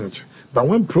to change, but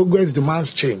when progress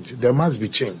demands change, there must be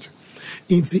change.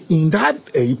 It's in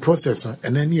that process,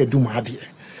 and then you do my dear.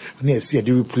 When you see a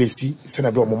replace it, send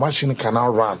a machine can now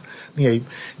run.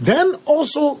 Then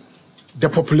also the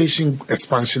population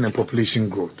expansion and population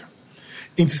growth.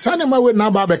 In Tisanema, we now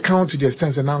by count to the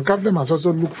extent that now government must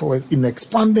also look forward in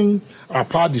expanding our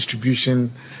power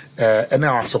distribution and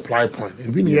our supply point.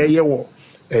 We need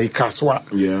a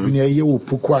Kaswa, we need a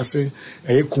Pukwase,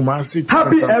 a Kumasi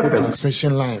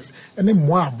transmission lines, and then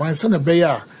more by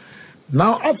Sanabaya.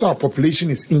 Now, as our population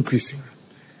is increasing,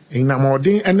 in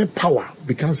Namodin, any power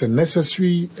becomes a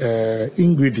necessary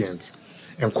ingredient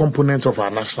and component of our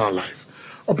national life.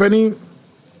 Opening,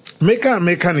 maker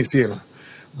is here.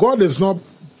 God is not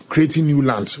creating new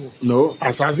land. So no,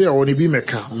 as I say, I want to be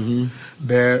meka.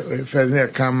 The first thing I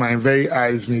come, my very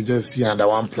eyes may just see under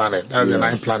one planet. That's the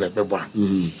 9th planet,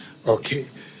 okay.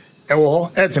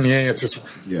 Earth and here it is.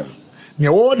 Yeah.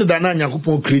 Now, what did I know?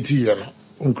 Creative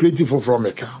from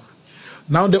meka.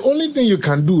 Now, the only thing you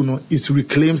can do no is to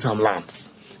reclaim some lands.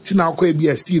 Now, could be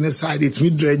a sea inside it's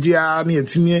mid-Regia, near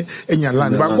Timmy, and your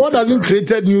land. But God hasn't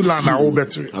created new land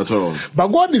at all. But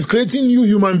God is creating new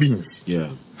human beings. Yeah.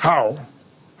 How?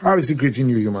 How is He creating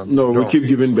new human beings? No, we keep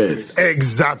giving birth.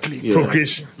 Exactly.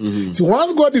 Procreation. So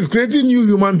once God is creating new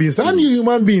human beings, and new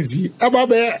human beings,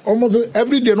 almost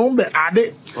every day,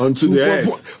 added onto the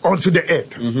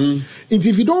earth. And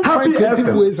if you don't find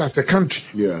creative ways as a country,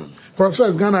 because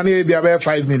first Ghana be about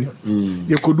 5 million,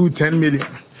 you could do 10 million.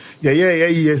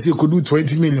 Yes, you could do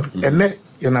 20 million. And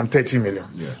then I'm 30 million.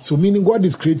 So meaning God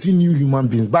is creating new human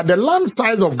beings. But the land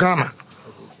size of Ghana,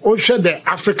 or the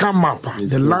African map,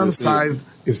 the land size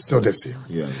is still the same.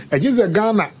 And just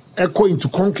Ghana echo into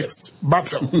conquest,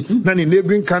 battle. Then in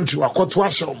neighboring country,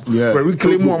 where we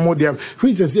claim more and more.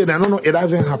 Which is said, no, it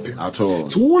doesn't happen at all.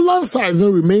 So all land size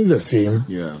remains the same.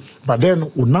 But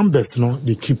then numbers,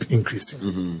 they keep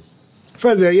increasing.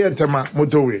 First, the year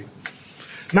motorway.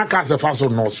 Na kasa faso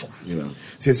noso.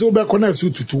 Say so be connect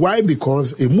to why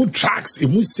because a mood tracks, a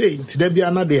mood say today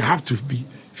they have to be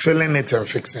filling it and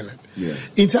fixing it.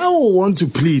 It's how we want to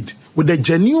plead with the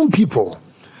genuine people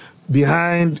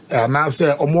behind and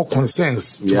answer or more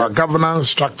concerns to our governance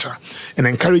structure and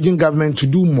encouraging government to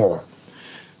do more.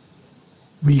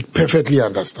 We perfectly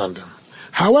understand them.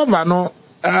 However, no.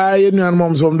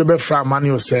 Moms on the bed from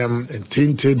manual Sam and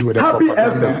tainted with the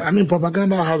propaganda. I mean,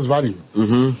 propaganda has value.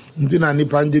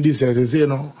 Says,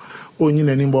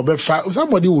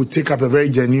 somebody will take up a very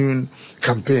genuine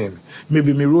campaign.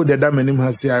 Maybe me road the dam and him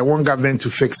has say, I want government to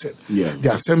fix it.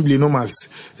 The assembly no must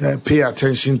pay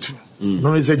attention to.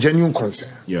 No, it's a genuine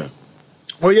concern.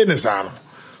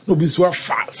 No, no be so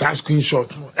fast screenshot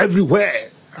everywhere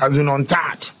has been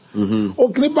untapped.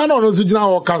 Okay, but no Zujina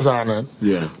or Kazana.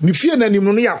 Yeah. Nifia and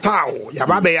Nimonia Tao,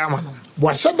 Yababe Yaman.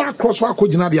 Was said that cross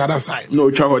the other side.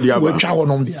 No chow the other. Chow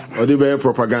on the other. Or the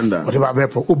propaganda.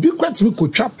 Whatever. Ubiquitous me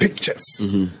could trap pictures.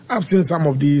 I've seen some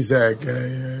of these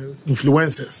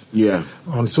influencers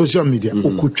on social media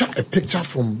who could trap a picture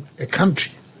from a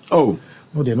country. Oh.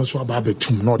 No, they're not so about the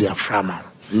tomb, no, they are from.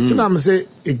 So I'm saying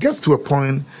it gets to a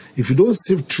point, if you don't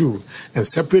sift through and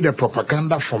separate the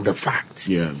propaganda from the fact,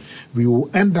 we will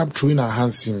end up throwing our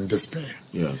hands in despair.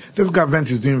 This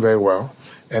government is doing very well,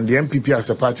 and the MPP as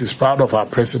a party is proud of our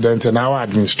president and our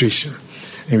administration.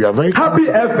 And we are very happy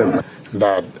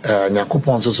that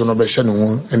Nyakupon so no beshe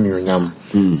no enyonyam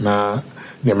na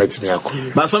nyemetimi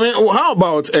akọ. But how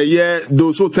about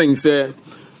those who think say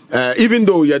even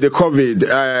though the COVID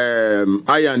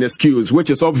an excuse, which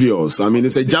is obvious. I mean,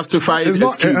 it's a justified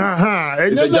excuse.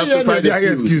 It's a justified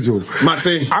excuse.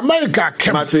 Mate, America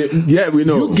came. Yeah, we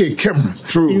know. UK came.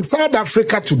 True. In South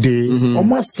Africa today,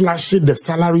 almost slashing the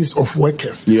salaries of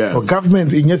workers. The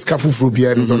government in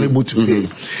Yeskafu is unable to pay.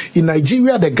 In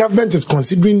Nigeria, the government is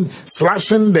considering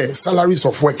slashing the salaries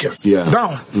of workers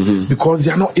down because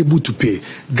they are not able to pay.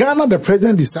 Ghana, the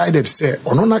president decided, say,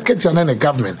 Onona Ketchana and the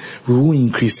government, we will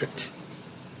increase it.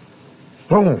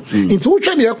 Into which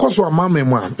the cost of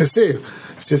a they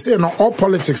say no, all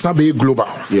politics now be global.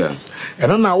 And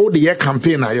then now all the year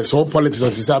campaign, yes, all politics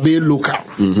is be local.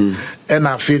 And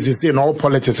I face say no, all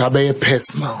politics are be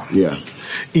personal.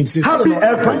 It's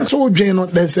so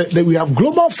that we have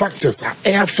global factors that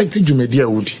affecting you media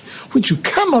which you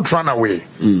cannot run away.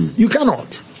 You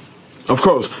cannot. Of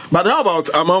course. But how about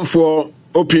among for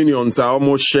opinions I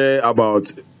almost share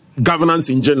about governance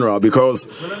in general, because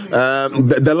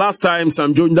the last time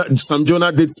Sam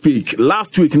Jonah did speak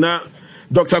last week now,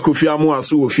 Dr. Kofi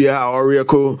Amuasu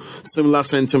Oracle similar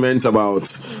sentiments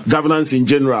about governance in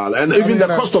general and even the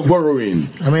cost of borrowing.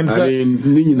 I mean,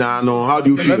 how do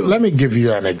you feel? Let me give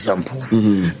you an example.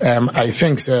 I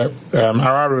think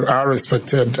our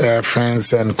respected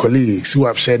friends and colleagues who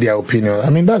have shared their opinion, I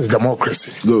mean, that's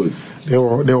democracy. Good. They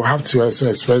will have to also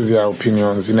express their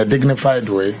opinions in a dignified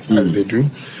way, as they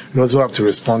do. You also have to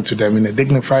respond to them in a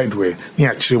dignified way.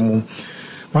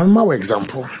 One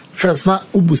example. First, now,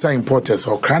 Ubusa importers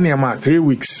or Kraniama 3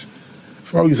 weeks.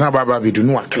 4 weeks, we do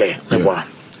not clear.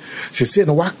 She said,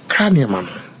 no, what Kraniama?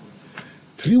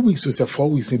 3 weeks was 4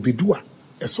 weeks in Bidua.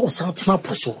 A source out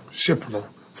ship no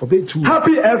for 2 weeks.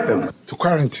 Happy FM to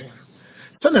quarantine.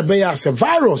 Send a bay as a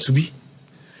virus be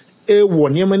a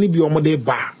one yemani be omode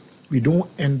bar. We don't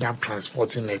end up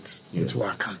transporting it into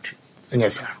our country. And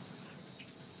yes, sir.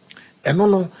 And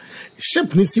no,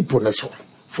 ship nisi poneso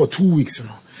for 2 weeks.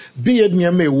 Be it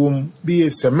near me womb, be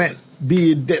it cement,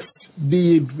 be it this,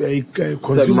 be it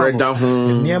consumer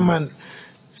near man.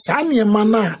 Sammy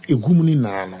mana a gumuni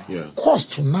nano.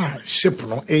 Cost to now ship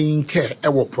no in care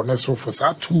ever poneso for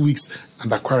 2 weeks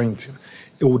under quarantine.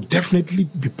 It will definitely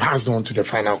be passed on to the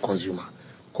final consumer.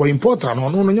 Quite important,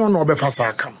 no be fast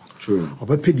account. True.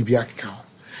 Or pay the back account.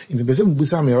 In the best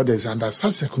Busami orders under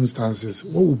such circumstances,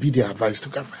 what would be the advice to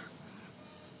government?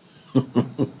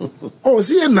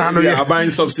 See, are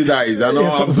buying subsidized. I know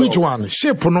which one?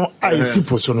 Ship no, I see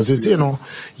person say no,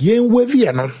 yen wavy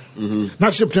no.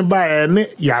 Not shipping by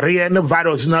yare and the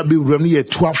virus now be running a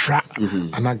 12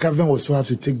 and our government also have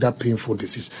to take that painful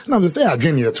decision. Now they say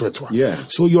again here to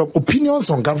it. So your opinions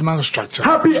on governance structure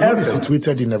should be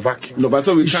situated in a vacuum. No, but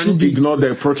so we can't ignore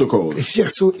the protocol.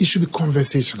 Yes, so it should be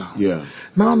conversational.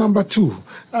 Now number 2.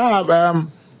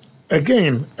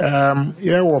 Again,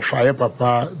 we'll fire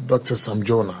Papa Dr. Sam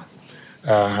Jonah.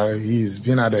 He's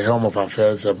been at the helm of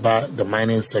affairs about the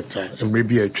mining sector and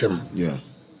maybe a trim.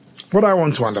 What I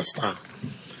want to understand,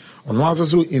 on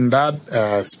also in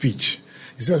that speech,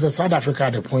 he says that South Africa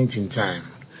at a point in time,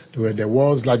 they were the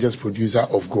world's largest producer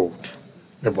of gold.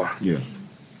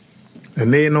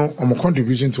 And they know our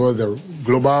contribution towards the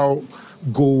global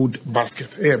gold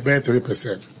basket, about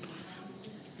 3%.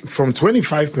 From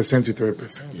 25% to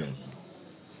 3%.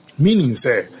 Meaning,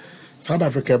 say, South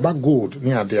Africa back gold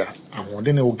near there, and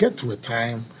then it will get to a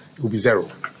time it will be zero.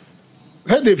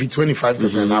 That if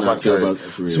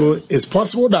 25%, so it's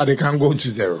possible that they can go to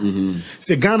zero.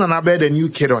 Say Ghana now bear the new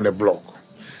kid on the block.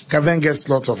 Government gets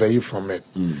lots of aid from it.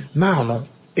 Now, no,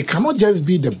 it cannot just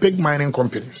be the big mining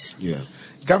companies.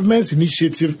 Government's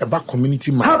initiative about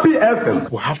community mining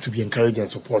will have to be encouraged and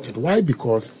supported. Why?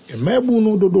 Because a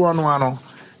mebuno do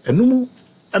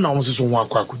and almost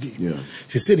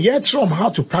she said, how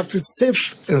to practice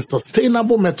safe and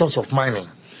sustainable methods of mining.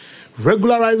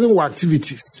 regularizing our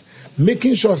activities,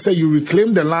 making sure say you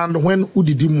reclaim the land when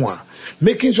udidimwa,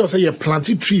 making sure say you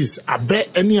planted trees, I bet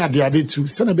any other too,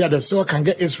 so the soil can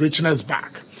get its richness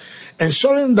back.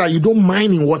 Ensuring that you don't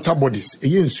mine in water bodies.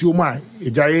 And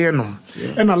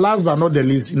last but not the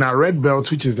least, in a red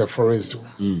belt, which is the forest.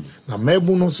 Now,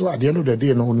 maybe also at the end of the day,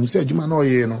 you said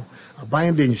you know,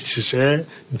 buying the share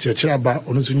in Chechaba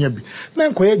on Sunyabi.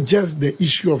 Now, just the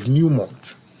issue of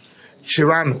Newmont,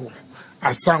 Chirano,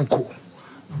 Asanko,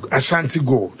 Ashanti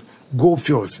Gold,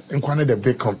 Goldfields, and one of the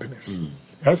big companies.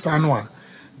 That's Anwa.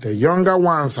 The younger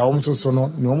ones are also so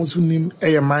almost name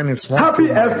a mining small. Happy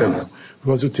FM.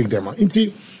 We also take them out.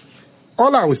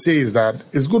 All I would say is that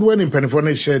it's good when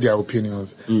Impeniforne share their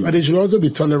opinions, but they should also be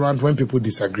tolerant when people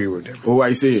disagree with them. Oh,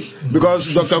 I see.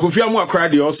 Because Dr. Kofi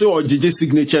Amuakradi also GJ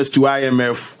signatures to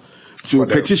IMF to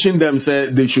petition them, say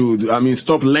they should,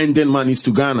 stop lending monies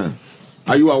to Ghana.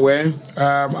 Are you aware?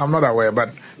 I'm not aware,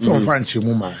 but some find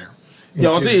Chimuma. Yeah,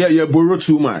 I'll say you borrow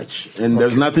too much, and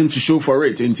there's nothing to show for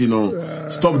it. And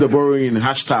stop the borrowing,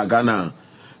 #Ghana.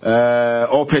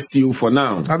 Or pursue for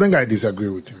now. I think I disagree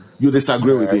with him. You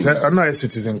disagree with him? I'm not a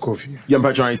citizen coffee. You're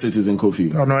not a citizen coffee.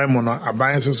 No, I'm not. I'm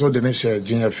buying so the next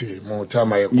junior fee. More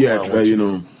time I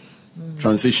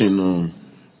transition. No.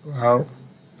 Well,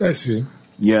 let's see.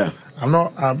 Yeah. I'm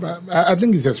not. I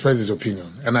think he's expressed his opinion,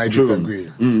 and I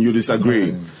disagree. You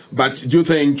disagree. But do you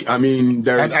think?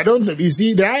 There is. I don't. You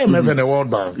see, the IMF and the World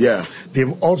Bank. Yeah.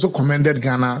 They've also commended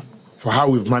Ghana for how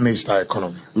we've managed our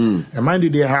economy. And mind you,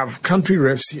 they have country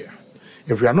reps here.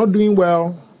 If we are not doing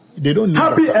well, they don't need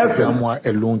Dr. Kofi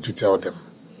alone to tell them.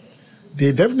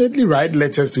 They definitely write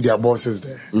letters to their bosses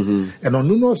there. And on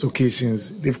numerous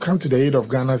occasions, they've come to the aid of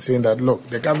Ghana saying that, look,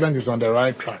 the government is on the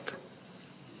right track.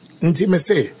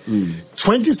 Say,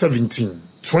 2017,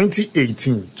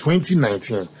 2018,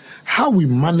 2019, how we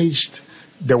managed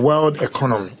the world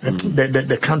economy,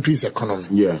 the country's economy,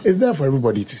 is there for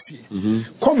everybody to see.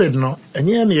 COVID no, and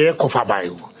you cover by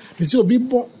you. You see,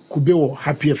 people could be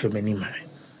happy for many man.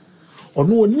 Or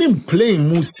no name playing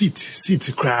more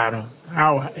seat crown,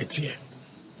 our etie.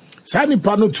 Sani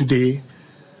pano today,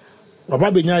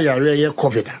 Wababenya yare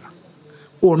COVID.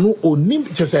 Or no, or name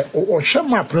just say, or share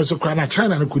map, so crown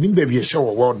China and couldn't be a show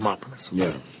world map.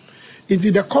 Yeah.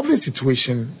 Indeed, the COVID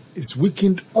situation is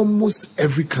weakened almost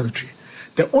every country.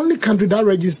 The only country that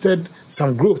registered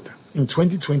some growth in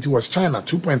 2020 was China,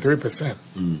 2.3%.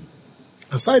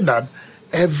 Aside that,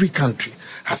 every country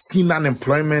has seen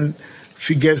unemployment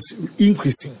figures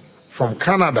increasing from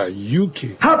Canada,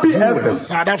 UK, US,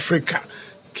 South Africa,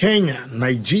 Kenya,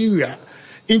 Nigeria.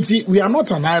 We are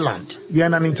not an island. We are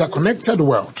in an interconnected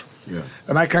world. Yeah.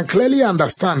 And I can clearly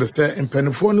understand, say, in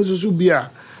Penifonu Zubia,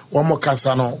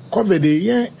 Wamokasano, COVID,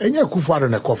 and Kufar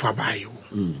and a Kofa Bayo.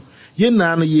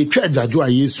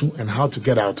 And how to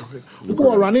get out of it. We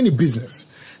go run any business.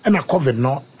 And a COVID,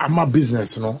 no, I'm a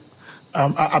business,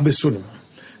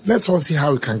 let's all see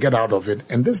how we can get out of it.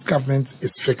 And this government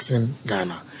is fixing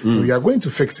Ghana. We are going to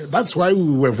fix it. That's why we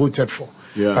were voted for.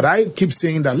 Yeah. But I keep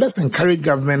saying that let's encourage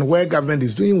government where government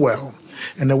is doing well.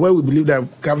 And the way we believe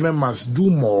that government must do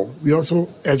more, we also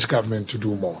urge government to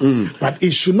do more. But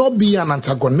it should not be an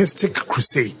antagonistic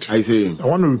crusade. I see. I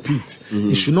want to repeat.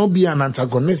 It should not be an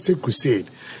antagonistic crusade.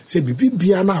 Say,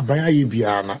 Bibiana, Baya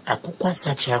Biana, Akukwa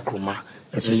Sacha Kruma.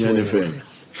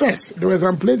 First, there were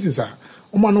some places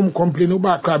Omanum complain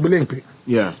about Krabelenke.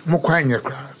 Yeah. Mokwanya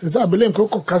Kras. It's a Belenko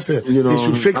Kase. They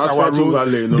should fix our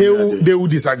road. They will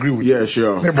disagree with you. Yeah,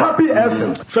 sure. Happy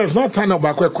FM. First, not turn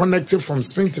about connected from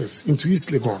Sprinters into East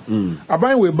Legon.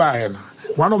 Abayin we buy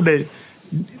one of the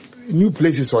new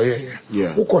places or here.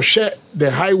 Yeah. Who could share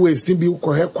the highways, still be who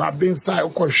could help Kwabin side, who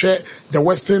could share the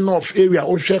Western North area,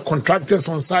 who share contractors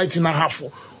on site in a half,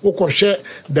 who could share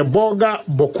the Bolga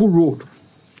Boku Road.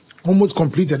 Almost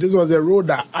completed. This was a road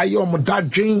that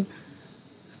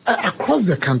across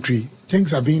the country,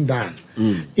 things are being done.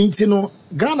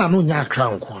 Ghana no nya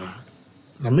crown kwa.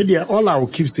 Now media, all I will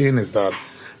keep saying is that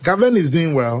government is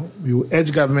doing well. We will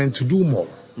urge government to do more.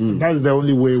 That's the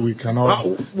only way we can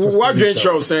all. What Jane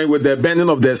Charles saying with the banning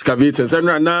of the excavators, and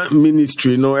now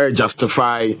ministry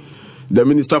justify the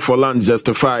Minister for Land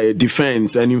justify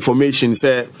defense and information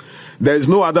say there is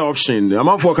no other option. I'm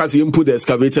not forecasting put the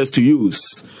excavators to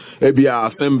use. Maybe our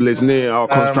assemblies near our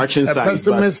construction sites.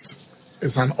 A pessimist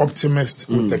is an optimist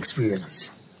with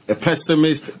experience. A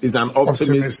pessimist is an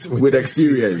optimist with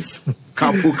experience.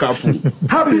 Kapu.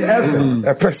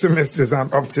 A pessimist is an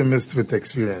optimist with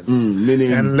experience.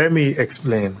 And let me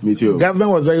explain. Me too. Government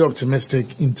was very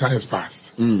optimistic in times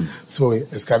past. So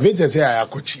excavators here are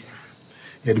Ayakochi.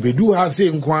 It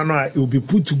will be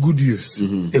put to good use.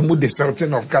 It would the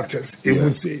certain of cutters. It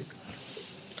would say.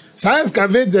 Science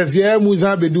cavators here,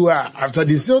 Musa Bedua, after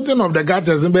the silting of the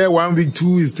gutters in 1 week,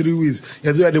 2 weeks, 3 weeks,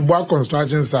 yes, we had the block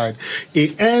construction side,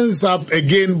 it ends up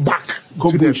again back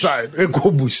to the side,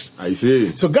 Bush. I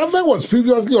see. So government was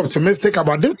previously optimistic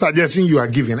about this suggestion you are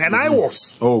giving, and I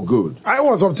was. Oh, good. I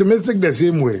was optimistic the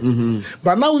same way.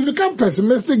 But now we become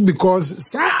pessimistic because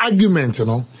side argument,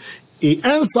 it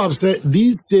ends up say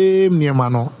these same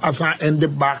Niemano as I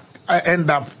end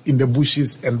up in the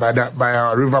bushes and by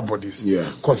our river bodies,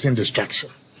 causing destruction.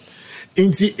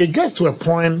 It gets to a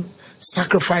point,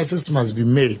 sacrifices must be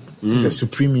made in the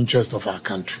supreme interest of our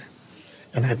country.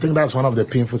 And I think that's one of the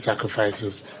painful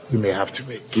sacrifices we may have to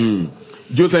make. Do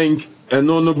you think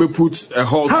no be put a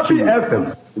halt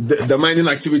to the mining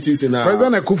activities in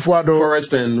President Akufo-Addo,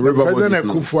 forest and river bodies? President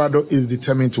Akufo-Addo is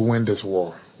determined to win this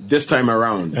war. This time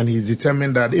around. And he's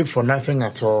determined that if for nothing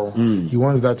at all, he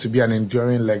wants that to be an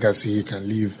enduring legacy he can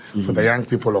leave for the young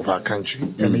people of our country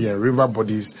and the river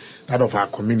bodies, that of our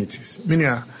communities.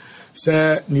 Minya,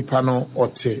 say Nipano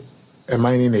Ote, a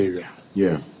mining area.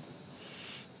 Yeah.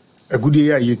 A good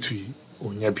year yetui,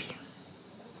 Onyabi.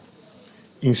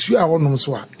 In Sua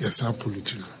Wonomswa, yes, I'm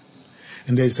polluting.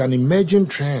 And there is an emerging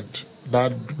trend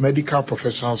that medical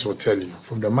professionals will tell you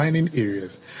from the mining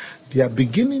areas. They are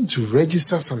beginning to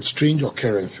register some strange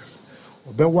occurrences.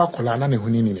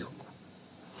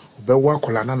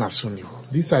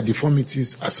 These are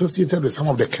deformities associated with some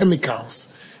of the chemicals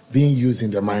being used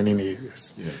in the mining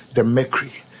areas. The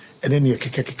mercury, and then the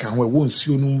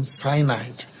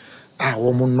cyanide.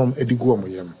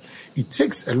 It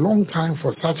takes a long time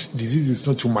for such diseases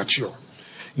not to mature.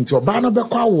 Into a banner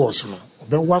was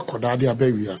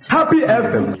Happy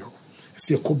FM.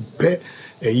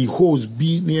 A hose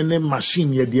be near the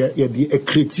machine, a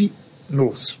creti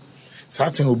nose.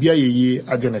 Certain will be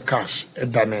a cash, a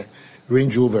dane,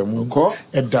 Range Rover,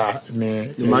 edda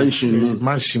ne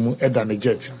mansion, edda ne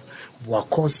jet. Will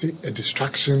cause a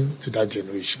distraction to that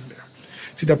generation there.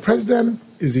 See, the president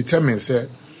is determined, say,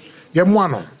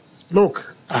 Yamwano,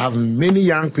 look, I have many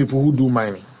young people who do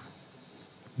mining.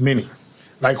 Many.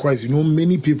 Likewise,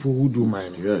 many people who do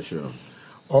mining. Yeah, sure.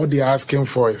 All they're asking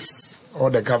for is, all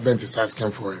the government is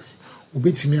asking for is,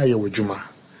 ubetimi aye wajuma,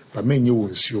 but menye wo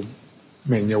nsuo,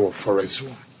 menye wo forest.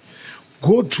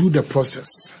 Go through the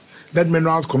process. Let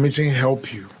Minerals Commission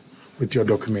help you with your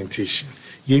documentation.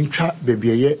 Yencha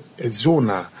baby a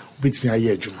zona ubetimi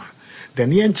aye wajuma.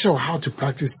 Then yencha how to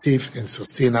practice safe and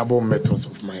sustainable methods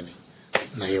of mining.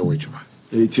 Na ye wajuma.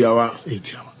 80 hour.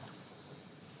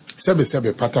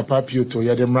 Sebe patapapio to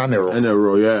yedem ranero.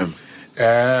 Ranero,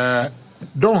 yeah.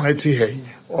 Don't hate here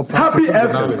or practice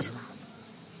journalism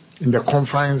in the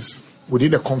confines,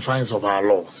 within the confines of our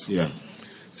laws. Yeah.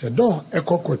 So don't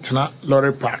echo Kotna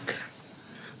Lorry Park.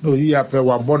 No, you have a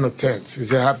bono tent.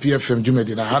 It's a happy FM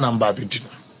Jumedina Hanamba Bidina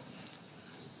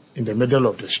in the middle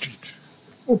of the street.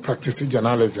 Oh, practicing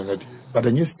journalism, but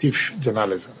then you safe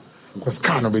journalism. Because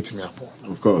can't beat me up.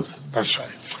 Of course. That's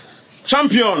right.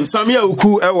 Champion Sammi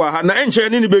Awuku ewa na enche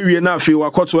ni be wie na afi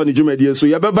wakoto ani dwumadie so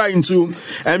ye beba into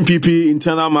MPP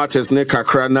internal matters ne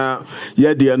kakra na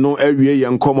ye de no awie ye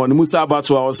nkomo ne Musa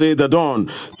Abato I will say the Don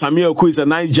Sammi Awuku is a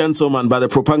nice gentleman but the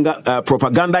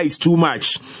propaganda is too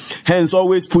much, hence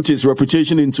always put his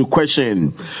reputation into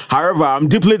question. However, I'm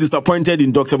deeply disappointed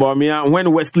in Dr. Bawumia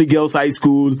when Wesley Girls High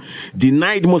School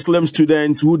denied Muslim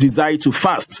students who desire to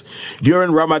fast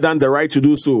during Ramadan the right to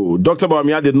do so. Dr.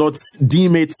 Bawumia did not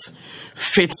deem it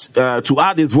fit to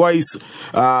add his voice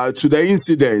to the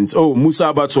incident. Oh, Musa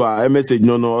Abato, a message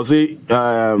no say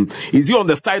is he on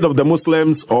the side of the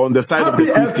Muslims or on the side of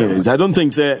the Christians? I don't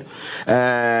think say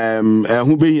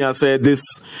who be here said this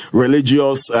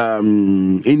religious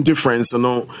indifference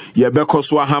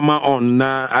yebekoswa hammer on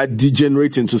na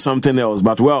degenerate into something else,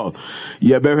 but well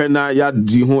yebehena ya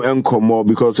di hu enkomo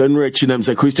because enrich them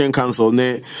say Christian Council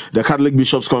ne the Catholic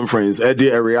Bishops Conference a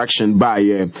reaction by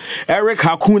Eric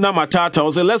Hakuna Matata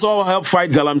will say let's all help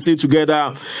fight Galamsey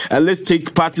together and let's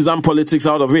take partisan politics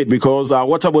out of it because our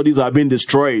water bodies are being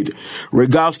destroyed.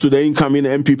 Regards to the incoming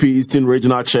MPP Eastern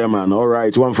Regional Chairman. All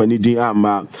right, one for Nidi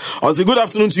Amma. I'll say good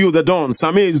afternoon to you, the Don.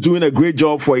 Sammi is doing a great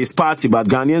job for his party, but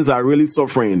Ghanaians are really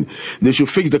suffering. They should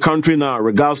fix the country now.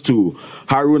 Regards to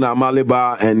Haruna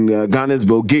Amaliba and Ghana's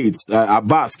Bill Gates,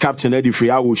 Abbas, Captain Eddie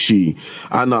Friawushi,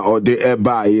 Anna Ode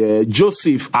Eba,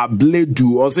 Joseph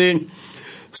Abledu. I'll say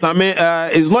Sammi,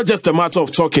 it's not just a matter of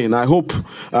talking. I hope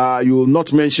you will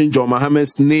not mention John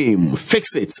Mohammed's name.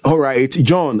 Fix it. All right,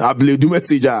 John Abledu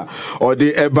Messenger or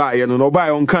the Eba, no buy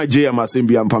on J.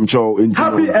 Masimbi and Pamcho into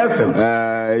Happy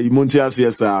FM. Montias,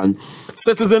 yes,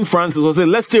 Citizen Francis will say,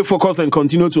 let's stay focused and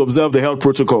continue to observe the health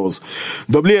protocols.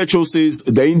 WHO says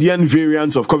the Indian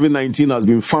variant of COVID-19 has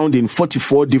been found in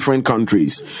 44 different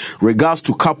countries. Regards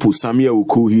to Kapu Sammi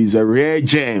Awuku, he's a rare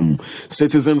gem.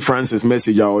 Citizen Francis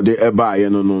message out there.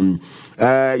 Roger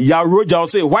will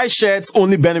say, white shirts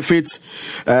only benefit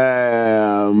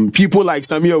people like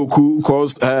Sammi Awuku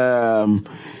because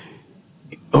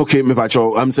okay,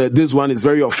 Mepacho, I'm saying this one is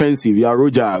very offensive. Yeah,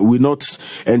 Roger, we not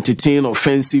entertain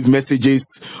offensive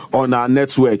messages on our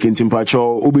network in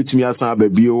Timpacho. Ubitmiasa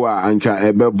Bebioa Anka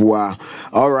Ebebua.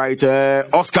 All right,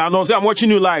 Oscar, no, say I'm watching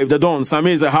you live. The Don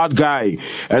Sammi is a hard guy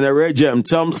and a rare gem.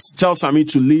 Tell Sammi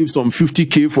to leave some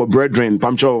 50K for brethren.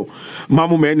 Pamcho,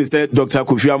 Mamu Meni said Dr.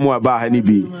 Kofi Amuaba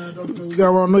Hanibi.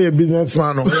 No, you're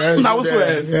businessman. Now,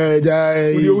 swear.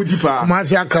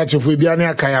 Masia Cratch of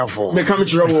Wibiania Kayafo.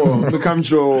 Become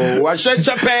true. What should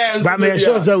Japan? But me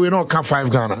sure say we don't come 5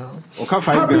 Ghana. O come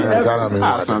 5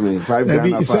 Ghana. Sammi, 5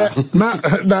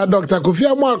 Ghana. Now Dr. Kofi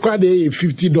Amuaba dey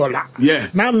 $50. Yeah.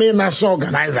 Now me national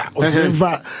organizer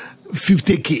over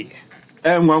 50K.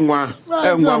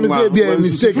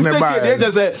 Mistake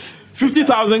never.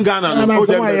 50,000 Ghana. No,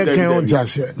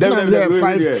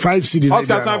 5 city.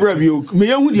 Oscar Sabra view. Me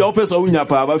young the opposite of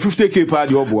Unyapa, but 50K per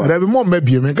the oboe. There be more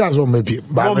maybe, because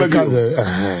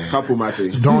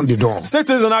don't.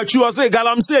 Citizen actually say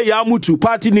Galam say Yamutu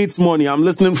party needs money. I'm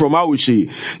listening from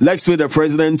Awushi. Let's play the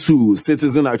president too.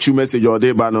 Citizen actually message or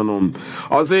day banon.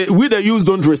 I'll say we the youth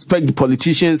don't respect the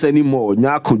politicians anymore.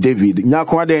 Nyako David.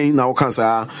 Nyako Ade now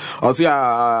cancer. I'll say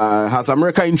has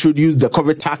America introduced the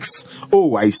COVID tax?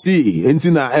 Oh, I see.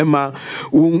 Entina Emma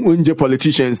unje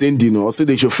politicians Indino also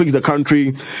they should fix the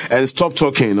country and stop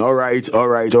talking. All right,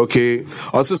 okay.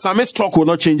 Also Sammi's talk will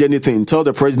not change anything. Tell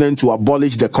the president to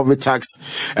abolish the COVID tax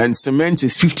and cement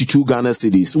is 52 Ghana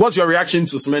cedis. What's your reaction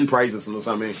to cement prices, no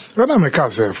Sammi?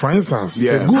 For instance,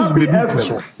 goods be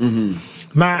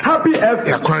now,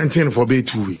 quarantine for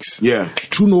 2 weeks. Yeah.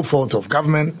 Through no fault of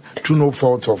government, through no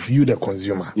fault of you, the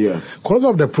consumer. Yeah. Because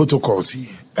of the protocols,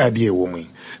 idea woman.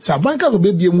 So bankers will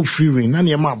be able free reign, and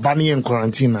you're banning and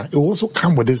quarantine. It also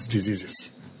come with these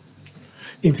diseases.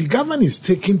 The government is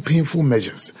taking painful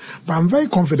measures, but I'm very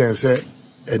confident that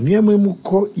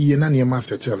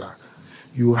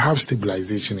you have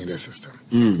stabilization in the system.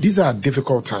 These are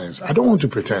difficult times. I don't want to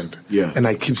pretend. Yeah. And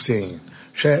I keep saying,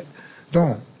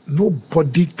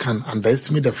 nobody can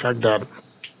underestimate the fact that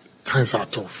times are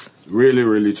tough. Really,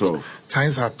 really tough.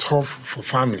 Times are tough for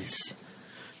families.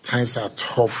 Times are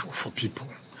tough for people.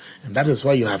 And that is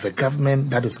why you have a government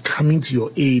that is coming to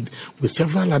your aid with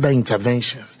several other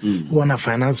interventions. You want a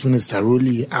finance minister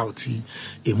rolling out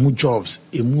emu jobs,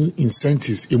 emu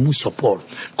incentives, emu support.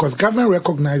 Because government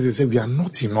recognizes that we are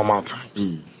not in normal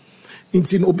times. In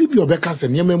Obibi Obeka said,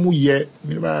 Yememu ye,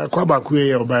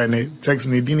 Kwabakwe, or text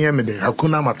me, Diniyamede,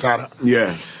 Hakuna Matara.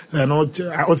 Yeah.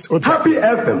 Happy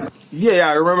FM. Yeah,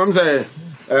 I remember I'm saying.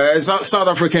 South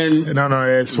African.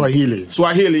 No, Swahili.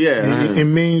 Swahili, yeah. It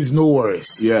means no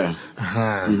worries. Yeah.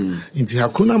 Inti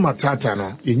Hakuna Matata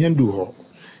no, inyendu ho.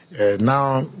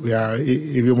 Now we are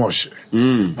Ibimosh.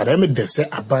 But I mean, they say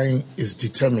Abain is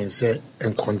determined say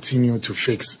and continue to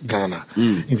fix Ghana.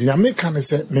 Inti American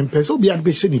say, Mempeso be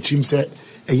adbation in team say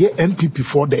a year MPP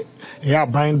for the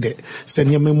Abain de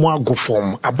send your memoir go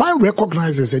form. Abain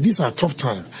recognizes that these are tough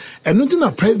times. And not in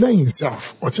a president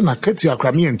himself, or in a Keti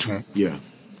Akrami and Tum. Yeah.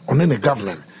 On the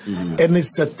government. And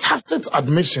it's a tacit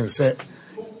admission, say,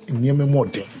 in your memoir.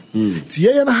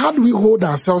 How do we hold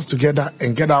ourselves together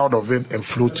and get out of it and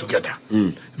flow together?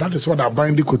 That is what our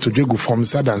binding Kotojegu from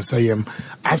Sad and Sayem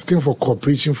asking for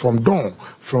cooperation from Don,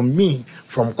 from me,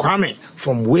 from Kwame,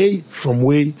 from Way,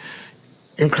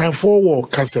 and crying forward,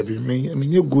 Kasabi. I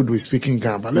mean, you're good with speaking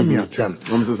Ghana, but let me attempt.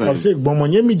 I say,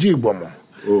 Bomo.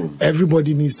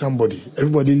 Everybody needs somebody.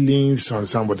 Everybody leans on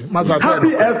somebody. Happy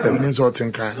FM. Means what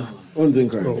in crying.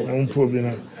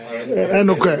 Problem.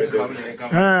 Okay.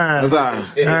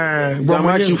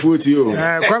 Bomashi foot you.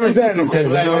 Kwame say no.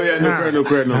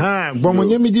 Bomo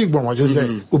nyemi dig bomo just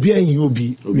say obi ayin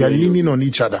obi. We are leaning on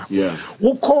each other. Yeah.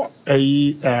 We call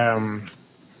a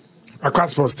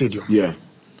Sports Stadium. Yeah.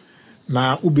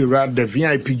 Now ubi rad the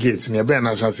VIP gate near the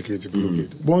National Security Blue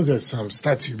Gate. Once there's some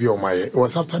statue be on my. It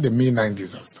was after the May 9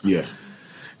 disaster. Yeah.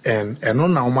 And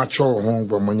on now mature home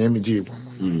bomo nyemi dig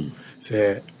bomo.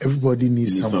 Say everybody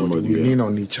needs somebody. We lean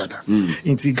on each other.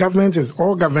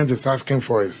 All government is asking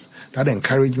for is that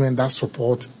encouragement, that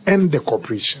support, and the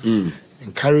cooperation.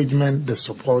 Encouragement, the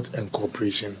support, and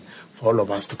cooperation for all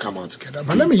of us to come out together.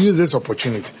 But let me use this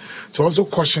opportunity to also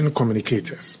caution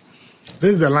communicators.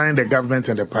 This is the line the government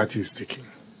and the party is taking.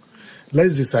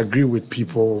 Let's disagree with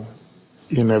people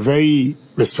in a very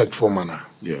respectful manner.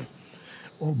 Yeah.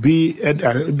 be a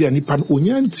nipan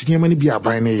onyanti nyamani bi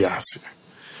aban ne yase.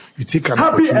 You take an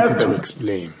opportunity to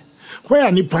explain. Why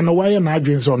a nipan why na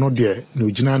adwen so no there no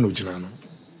gina no.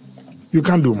 You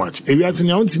can't do much. If you ask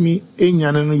me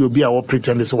enya no you be a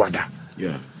pretend is wada.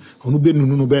 Yeah. Onu be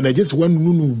nunu be na just one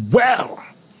nunu well.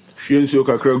 Fienso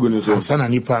kakra go ni so. Sana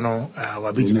nipa no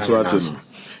wa be gina so.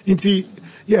 Inti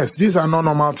yes, these are not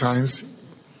normal times.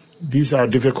 These are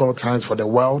difficult times for the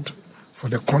world, for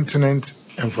the continent,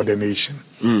 and for the nation.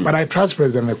 But I trust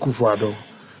President Akufo-Addo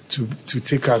to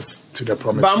take us to the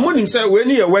promise. But I'm say we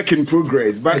need a work in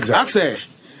progress. But exactly. I say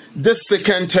this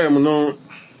second term, no,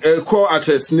 call at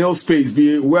a snail's pace,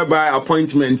 be whereby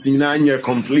appointments in 9 years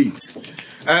complete.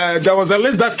 There was a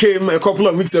list that came a couple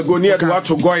of weeks ago near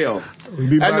Duato Goyle.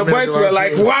 And the boys were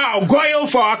like, wow, Goyle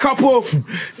for a couple.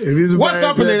 What's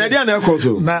happening? I didn't know.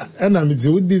 Now, and I'm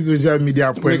with these social media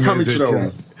appointments.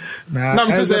 Now, I'm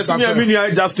just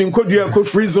saying, Justin, could you have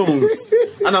free zones?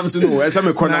 And I'm saying, no, as I'm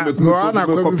a corner,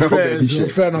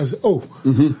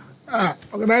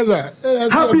 organizer,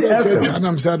 and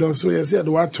I'm sad also. I said,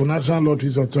 what to National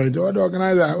Lotteries Authority, what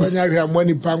organizer, when you have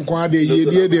money, Panqua,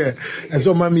 there, and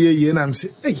so mammy, and I'm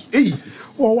saying, hey,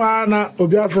 oh, Wana,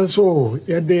 Obiafra, so,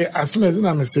 as soon as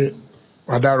I'm saying,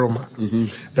 Wadaroma,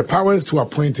 the powers to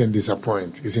appoint and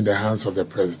disappoint is in the hands of the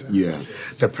president. Yeah.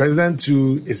 The president,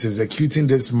 too, is executing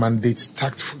this mandate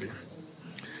tactfully.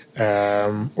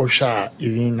 OSHA,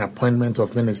 even appointment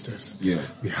of ministers,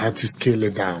 we had to scale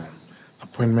it down.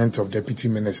 Appointment of deputy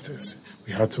ministers,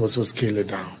 we had to also scale it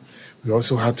down. We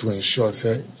also had to ensure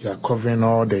that you are covering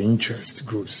all the interest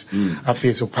groups.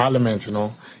 After so parliament,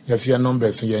 yes, your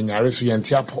numbers, your nearest, your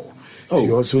tiapo. So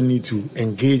you also need to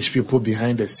engage people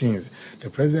behind the scenes. The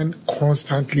president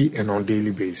constantly and on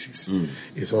daily basis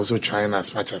is also trying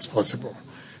as much as possible.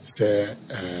 So,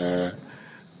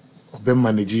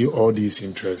 manage all these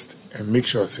interests and make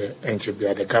sure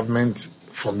that the government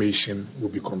formation will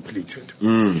be completed.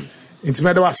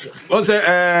 Also,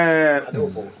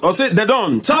 the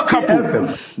Don, tell Capo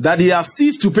that he has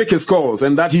ceased to pick his calls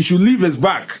and that he should leave his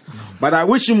back. But I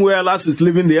wish him well as he's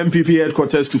leaving the MPP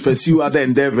headquarters to pursue other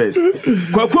endeavors.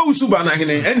 NDC's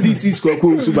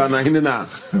Kwakwo Usubana Hinena.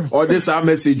 Or this our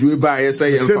message we buy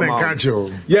say yeah,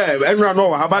 and run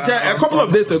over. But a couple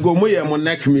of days ago, we were on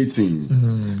neck meeting.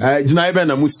 Jinaibe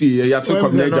na musi yatsi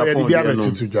kwabne Japan.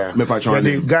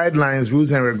 The guidelines,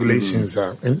 rules and regulations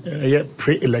are in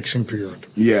pre-election period.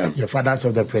 Yeah. Your fathers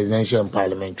of the presidential and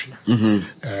parliamentary.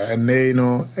 And they,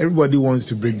 everybody wants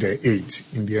to break the 8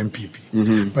 in the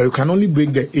MPP. But you can only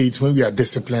break the 8 when we are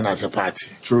disciplined as a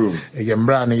party. True.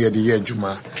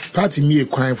 Party me a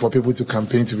crime for people to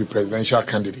campaign to be presidential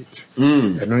candidate.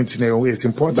 And it's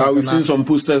important. Now we've seen some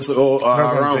posters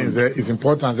around. It's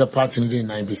important as a party in the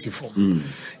IBC form.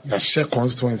 You share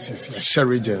constituencies, you share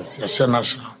regions, you share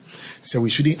national. So we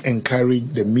shouldn't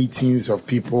encourage the meetings of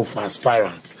people for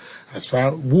aspirants.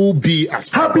 Aspirant will be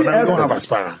aspirant, but we don't have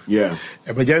aspirant. Yeah.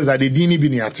 But just that they didn't be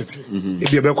near it.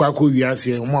 If you be we are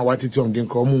saying, what it on the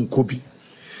copy.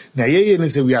 Now,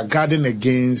 we are guarding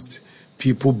against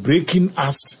people breaking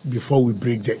us before we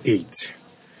break the 8.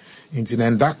 And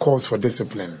that calls for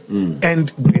discipline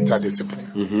and greater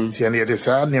discipline. To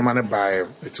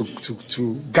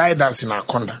guide us in our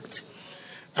conduct.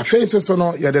 I face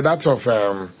also that of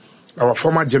our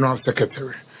former General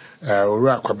Secretary,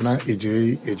 Ura Kwabena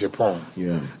Ejepon.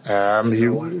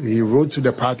 He wrote to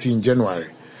the party in January.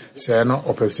 Say no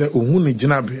opese uhuni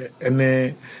jinabe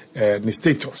ene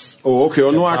status. Oh, okay.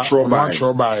 On what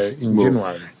by in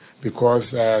January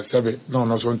because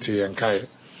no zonte and kai.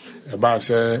 About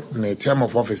the term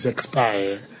of office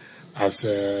expire as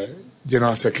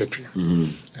General Secretary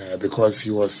because he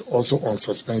was also on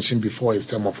suspension before his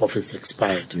term of office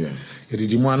expired. The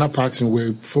Dimwana party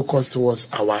will focus towards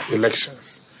our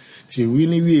elections. Till we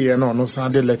no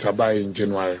Sunday letter by in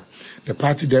January. The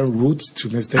party then wrote to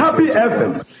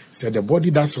Mr. Said the body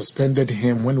that suspended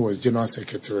him when he was General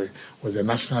Secretary was the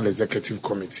National Executive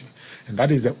Committee, and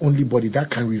that is the only body that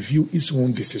can review its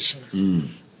own decisions.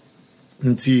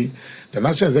 The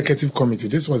National Executive Committee,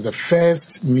 this was the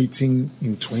first meeting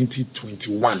in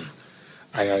 2021.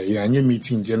 I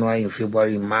meeting in January, in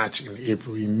February, in March, in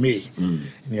April, in May. And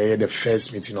had the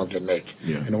first meeting of the NEC.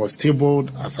 And it was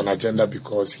tabled as an agenda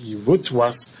because he wrote to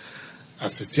us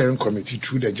as a steering committee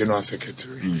through the General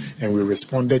Secretary. And we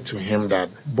responded to him that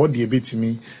body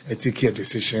me take a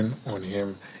decision on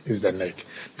him is the NEC.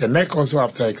 The NEC also,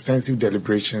 after extensive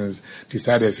deliberations,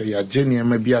 decided to say genuine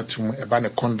maybe to ban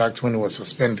a conduct when it was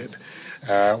suspended.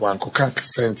 One Kokak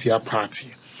sent your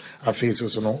party. I face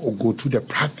also go to the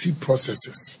party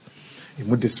processes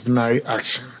in disciplinary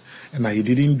action. And he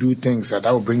didn't do things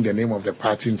that would bring the name of the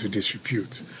party into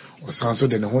disrepute. was also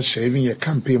the whole shaving a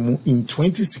campaign in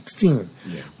 2016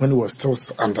 when he was still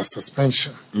under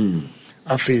suspension.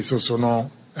 I face also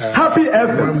no Happy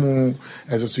FM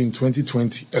as also in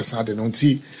 2020 as I don't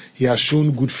see he has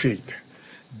shown good faith.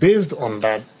 Based on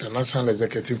that, the National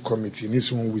Executive Committee in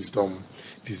its own wisdom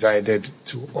decided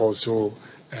to also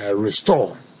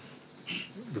restore,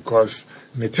 because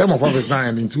in the term of office now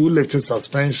and into elected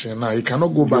suspension, now he cannot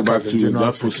go back as a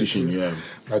general position,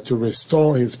 but to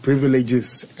restore his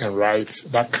privileges and rights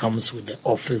that comes with the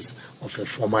office of a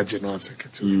former general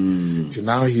secretary. So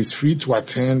now he's free to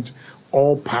attend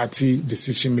all party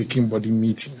decision-making body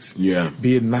meetings,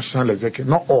 be it national executive,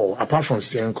 not all, apart from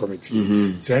steering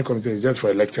committee. Steering committee is just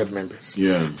for elected members.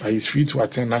 But he's free to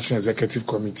attend national executive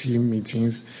committee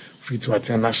meetings, free to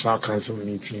attend national council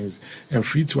meetings, and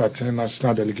free to attend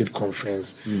national delegate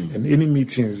conference. And any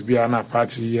meetings, be on a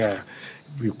party,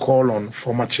 we call on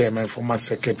former chairman, former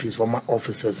secretaries, former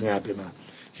officers in Adena.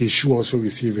 He should also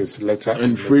receive his letter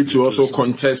and free to also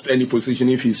contest any position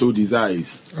if he so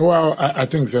desires. Well, I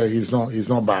think he's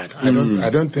not bad. I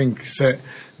don't think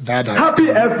that has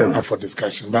come up for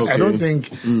discussion, but I don't think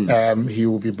he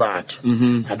will be bad.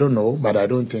 I don't know, but I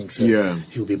don't think he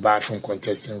will be bad from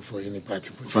contesting for any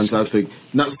party position. Fantastic.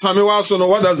 Now, Sammi Awuku,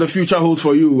 what does the future hold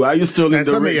for you? Are you still in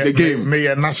the game? May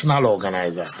a national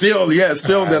organizer. Still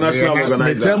the national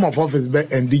organizer. The term of office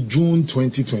ended June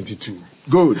 2022.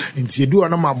 Good. Inti edu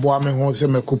ana maboa me ho se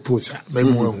mekoposa me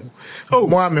mo hu.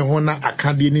 Mo me ho na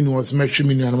akade ni was mehwe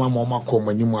me nuana ma ma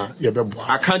komanimu a ye beboa.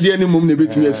 Akade ni mum ne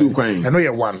betimi asu kwan. I know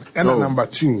you one. And number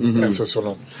two,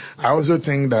 so I also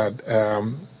think that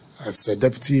as a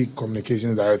deputy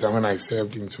communications director when I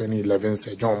served in 2011,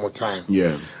 Sir John more time.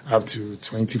 Up to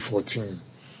 2014.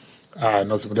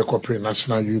 And also the corporate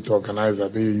national youth organizer,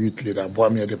 be a youth leader,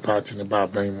 Boami the party in the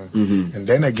Barbarian. And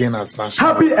then again as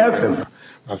national organizer,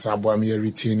 as Boami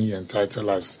retaining and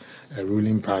title as a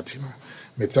ruling party.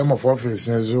 My term of office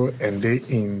and they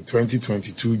in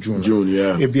 2022 June.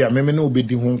 Ebi a meme no be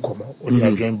di ho nkomo. Oni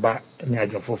adwen ba ni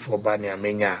adwofo for ba ni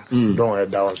amenya. Don't head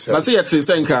down. But say yet say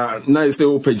nka na say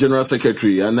open general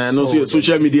secretary and no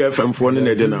social media FM for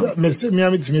ne de na. Me say me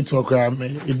amitimi to akra me.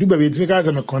 Edu ba betimi ka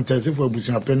say me contest for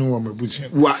busu apenu wo me busu.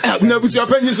 Wa na busu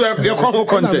apenu so e come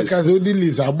contest. Because odi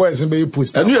list boys be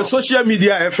post. And you social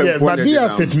media FM for ne de na. But be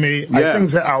as it may, I think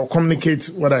that I'll communicate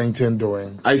what I intend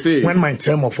doing. I say when my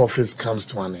term of office comes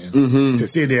to an end. To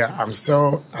say there, I'm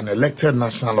still an elected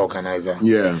national organizer.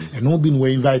 And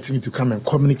nobody invited me to come and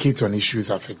communicate on issues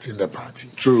affecting the party.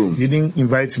 True. You didn't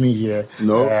invite me here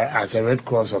as a Red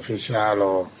Cross official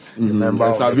or a member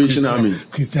of Salvation Army,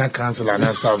 Christian Council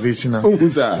and Salvation Army.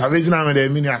 Salvation Army, they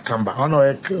mean Akamba.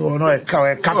 A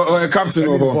captain.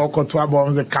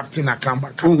 A captain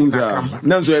Akamba.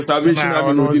 Now, so Salvation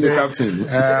Army, the captain.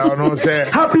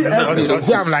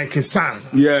 I'm like a son.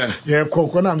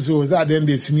 When I'm so then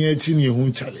they senior chini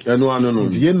hunchali.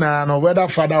 No, whether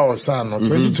father or son, or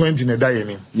 2020 ne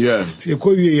die. See,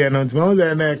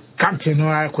 captain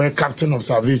or captain of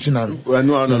Salvation Army.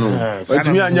 No. But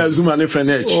me and your Zoom and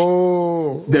FNH.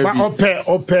 Oh,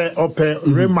 ope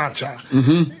rematcha.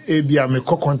 Ebia me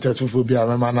co-contest with Obia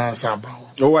Memana Samba.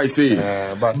 Oh, I see.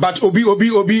 But Obi,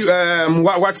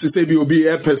 what to say? Obi,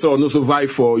 a person no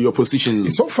survive for your position.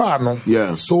 So far,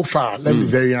 no. So far, let me be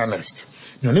very honest.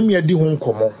 You know, me a di home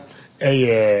komo.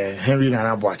 Henry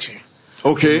Nana Addo.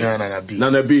 Okay. Nana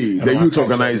B, the youth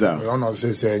organizer. No,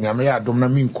 say nyame ya dom na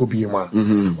min ko bi ma.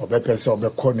 Obepese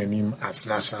obekọ nanim as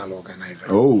national organizer.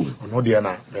 Oh. No dey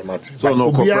na me mate. So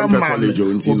no Prempe college o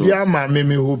ntino. Obi ama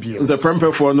me hobi. Nze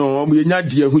Prempe for no ye nya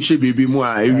de hu hye bibi mu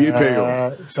a ewie pay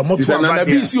yo. Say Nana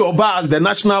B si oba as the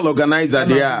national organizer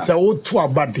there. Say wo to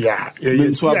aba there.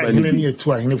 Ye si ahene ne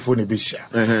etu ahene fo ne be hia.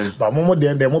 Ba momo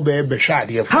de mo be hwa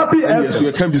ade fo. Happy so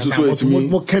you can be so etimi.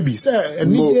 Mo can be say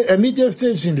enije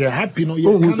station there happy no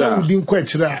you can't do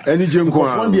kwechira enije nko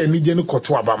a fund enije no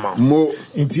koto abama mo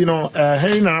nti no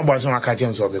Henry Nana Addo so aka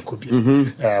chem so obeko bi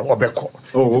obeko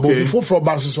before for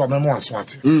bass so amemo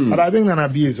aswate but I think Nana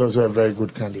B is also a very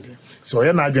good candidate so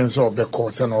you na adwen so obeko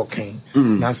say no okay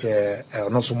na say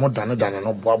no so modern no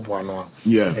boaboa no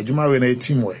adwuma we na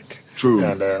teamwork. True.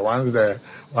 And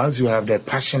once you have the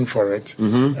passion for it,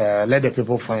 let the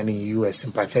people find in you a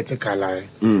sympathetic ally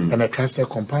and a trusted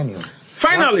companion.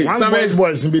 Finally,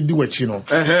 boys in be do what you know,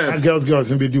 and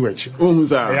girls in be do what you know.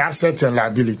 They have certain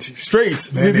liabilities.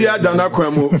 Straight, maybe I don't know.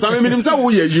 Sammi himself, who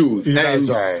are you?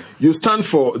 And you stand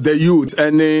for the youth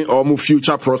and or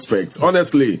future prospects.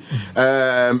 Honestly,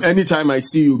 anytime I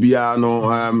see you, be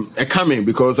coming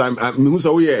because I'm a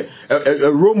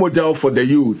role model for the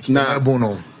youth now.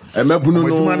 Emebuno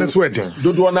no sweating.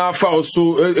 Dodo na fa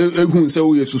also ehun se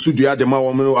wo yesusu dua de ma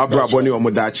wo mo abrabo ne wo mo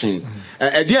dachi.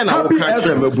 E de na wo ka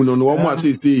kire Emebuno no wo mo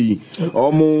asese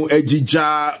wo mo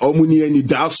agija wo mo ni ani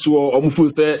daso wo mo fu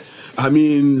say I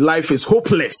mean life is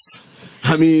hopeless.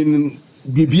 I mean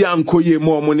bibia nkoye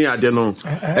mo mo ne ade no.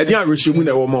 E de arehemu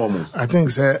na wo mo. I think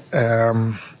say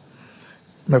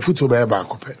my foot over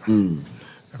back up.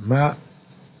 Ma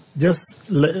just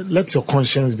let your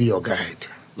conscience be your guide.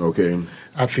 Okay.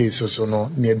 I feel so no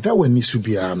near that when needs to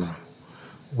be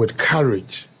with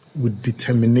courage, with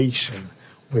determination,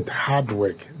 with hard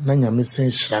work. Nanya missing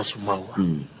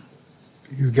shasumawa.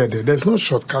 You get it. There's no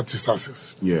shortcut to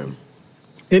success. Yeah.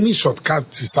 Any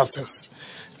shortcut to success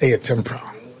is temporal.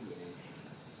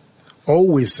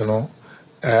 Always,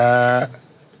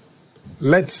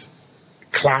 let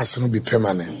class not be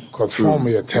permanent because form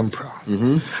is temporal.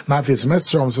 Now, if it's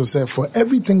message also say for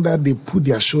everything that they put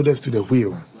their shoulders to the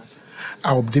wheel,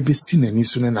 I will be seen any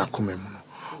sooner than come.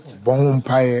 Bon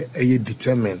umpire a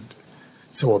determined.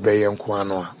 So obey and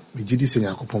Kuanoa.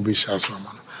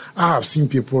 I have seen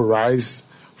people rise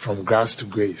from grass to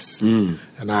grace, and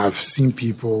I have seen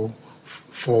people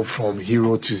fall from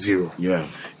hero to zero. Yeah,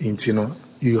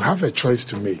 you have a choice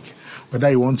to make whether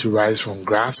you want to rise from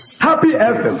grass Happy to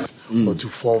FM or to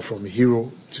fall from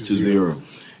hero to zero.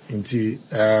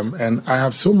 And I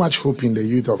have so much hope in the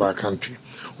youth of our country.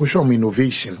 We show them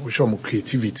innovation, we show them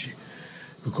creativity,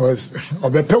 because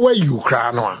where you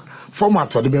cry now.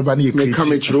 Format or the baby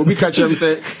creative. We catch him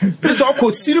say, "This all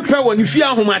could see the power when you feel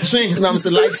how much." And I'm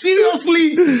saying, like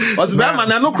seriously, was bad man.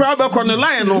 I no crowd back on the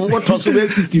line. What was it?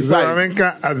 65.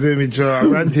 America as a mature. I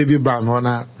want to be bam on.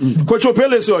 Coach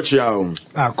Opele so chiao.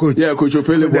 Coach. Yeah, Coach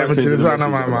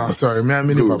Opele. Sorry, me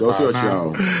amini papa. Also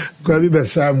chiao. Go be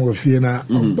besam wo fie na.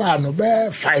 Ba no be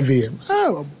 5 a.m.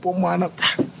 Pomana.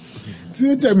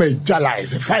 You tell me, July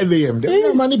 5 a.m.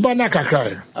 The money banana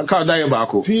cry. I can't die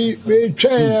about. See, we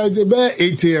chair the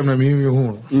 8 a.m. I mean,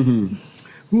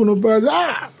 who no, but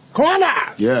come on,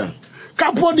 yeah,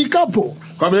 capo di capo.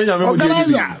 Come in,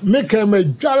 organizer, make him a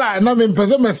July, and I'm in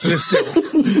Pessimist still.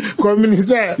 Come in,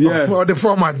 say, or the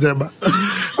format there.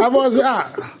 I was, yeah,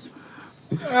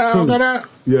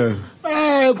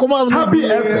 come on, happy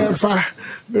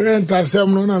the rent as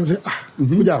some no, I'm saying,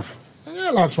 good afternoon.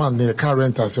 Last month, they can't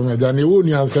rent us. Oh,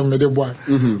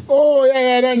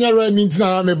 yeah, then you're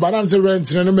renting me, but I'm still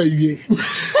renting.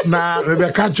 Now,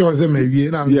 maybe catch us, maybe,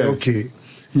 and I'm okay.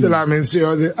 Still, I'm in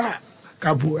serious.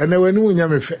 Kapu, and then when you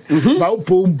have a about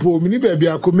Pompo, mini baby,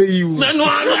 I come you. No.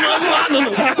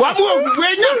 What more?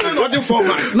 What the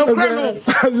formats? No problem.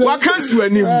 What can't you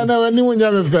anymore? No, anyone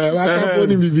have a fair. I can't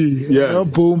only be. No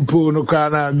Pompo, no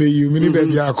Kana, may you, mini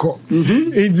baby, I call. Every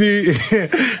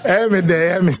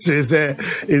day, Mr. Say,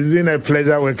 it's been a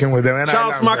pleasure working with them.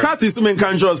 Charles McCarthy, some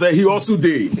country say he also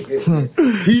did.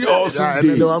 He also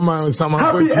did.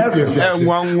 Someone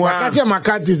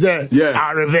McCarthy said,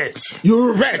 I revert. You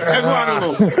revert.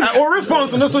 Or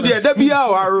response no so there be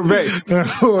our revert.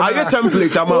 I get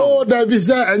template amount. Oh, that be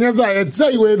say anya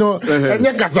say we no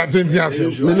anya kasa tenti ase.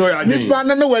 Ni pa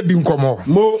na wedding komo.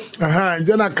 Mo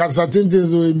nje na kasa tenti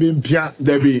so be mpia.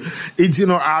 There be it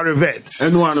no our revert.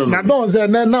 No. Na don say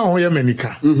na ho ye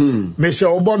manika. Me she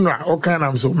obonra o kan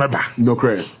am so meba. No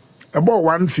credit. About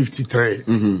 153.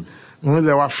 No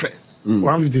say wa frɛ.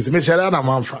 153. Me she na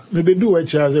manfa. Me be do we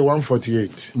say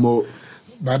 148. Mo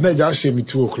but then just shame me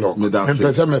 2 o'clock. And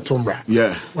person me tumbra.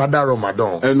 Yeah. What that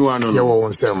Ramadan? No. You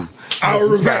won't say. Our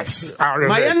reverse.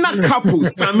 My couple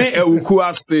Sammi Awuku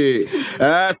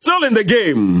still in the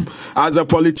game as a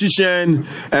politician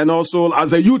and also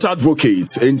as a youth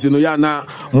advocate. In Tinoyana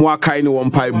Mwakaini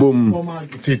Wampai Boom.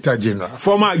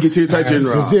 Former agitator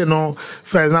general. So say no,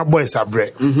 first now boys are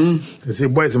break. They say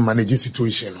boys manage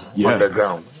situation on the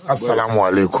ground. Assalamu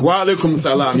alaikum. Wa alaikum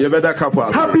salam. You better couple.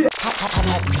 Happy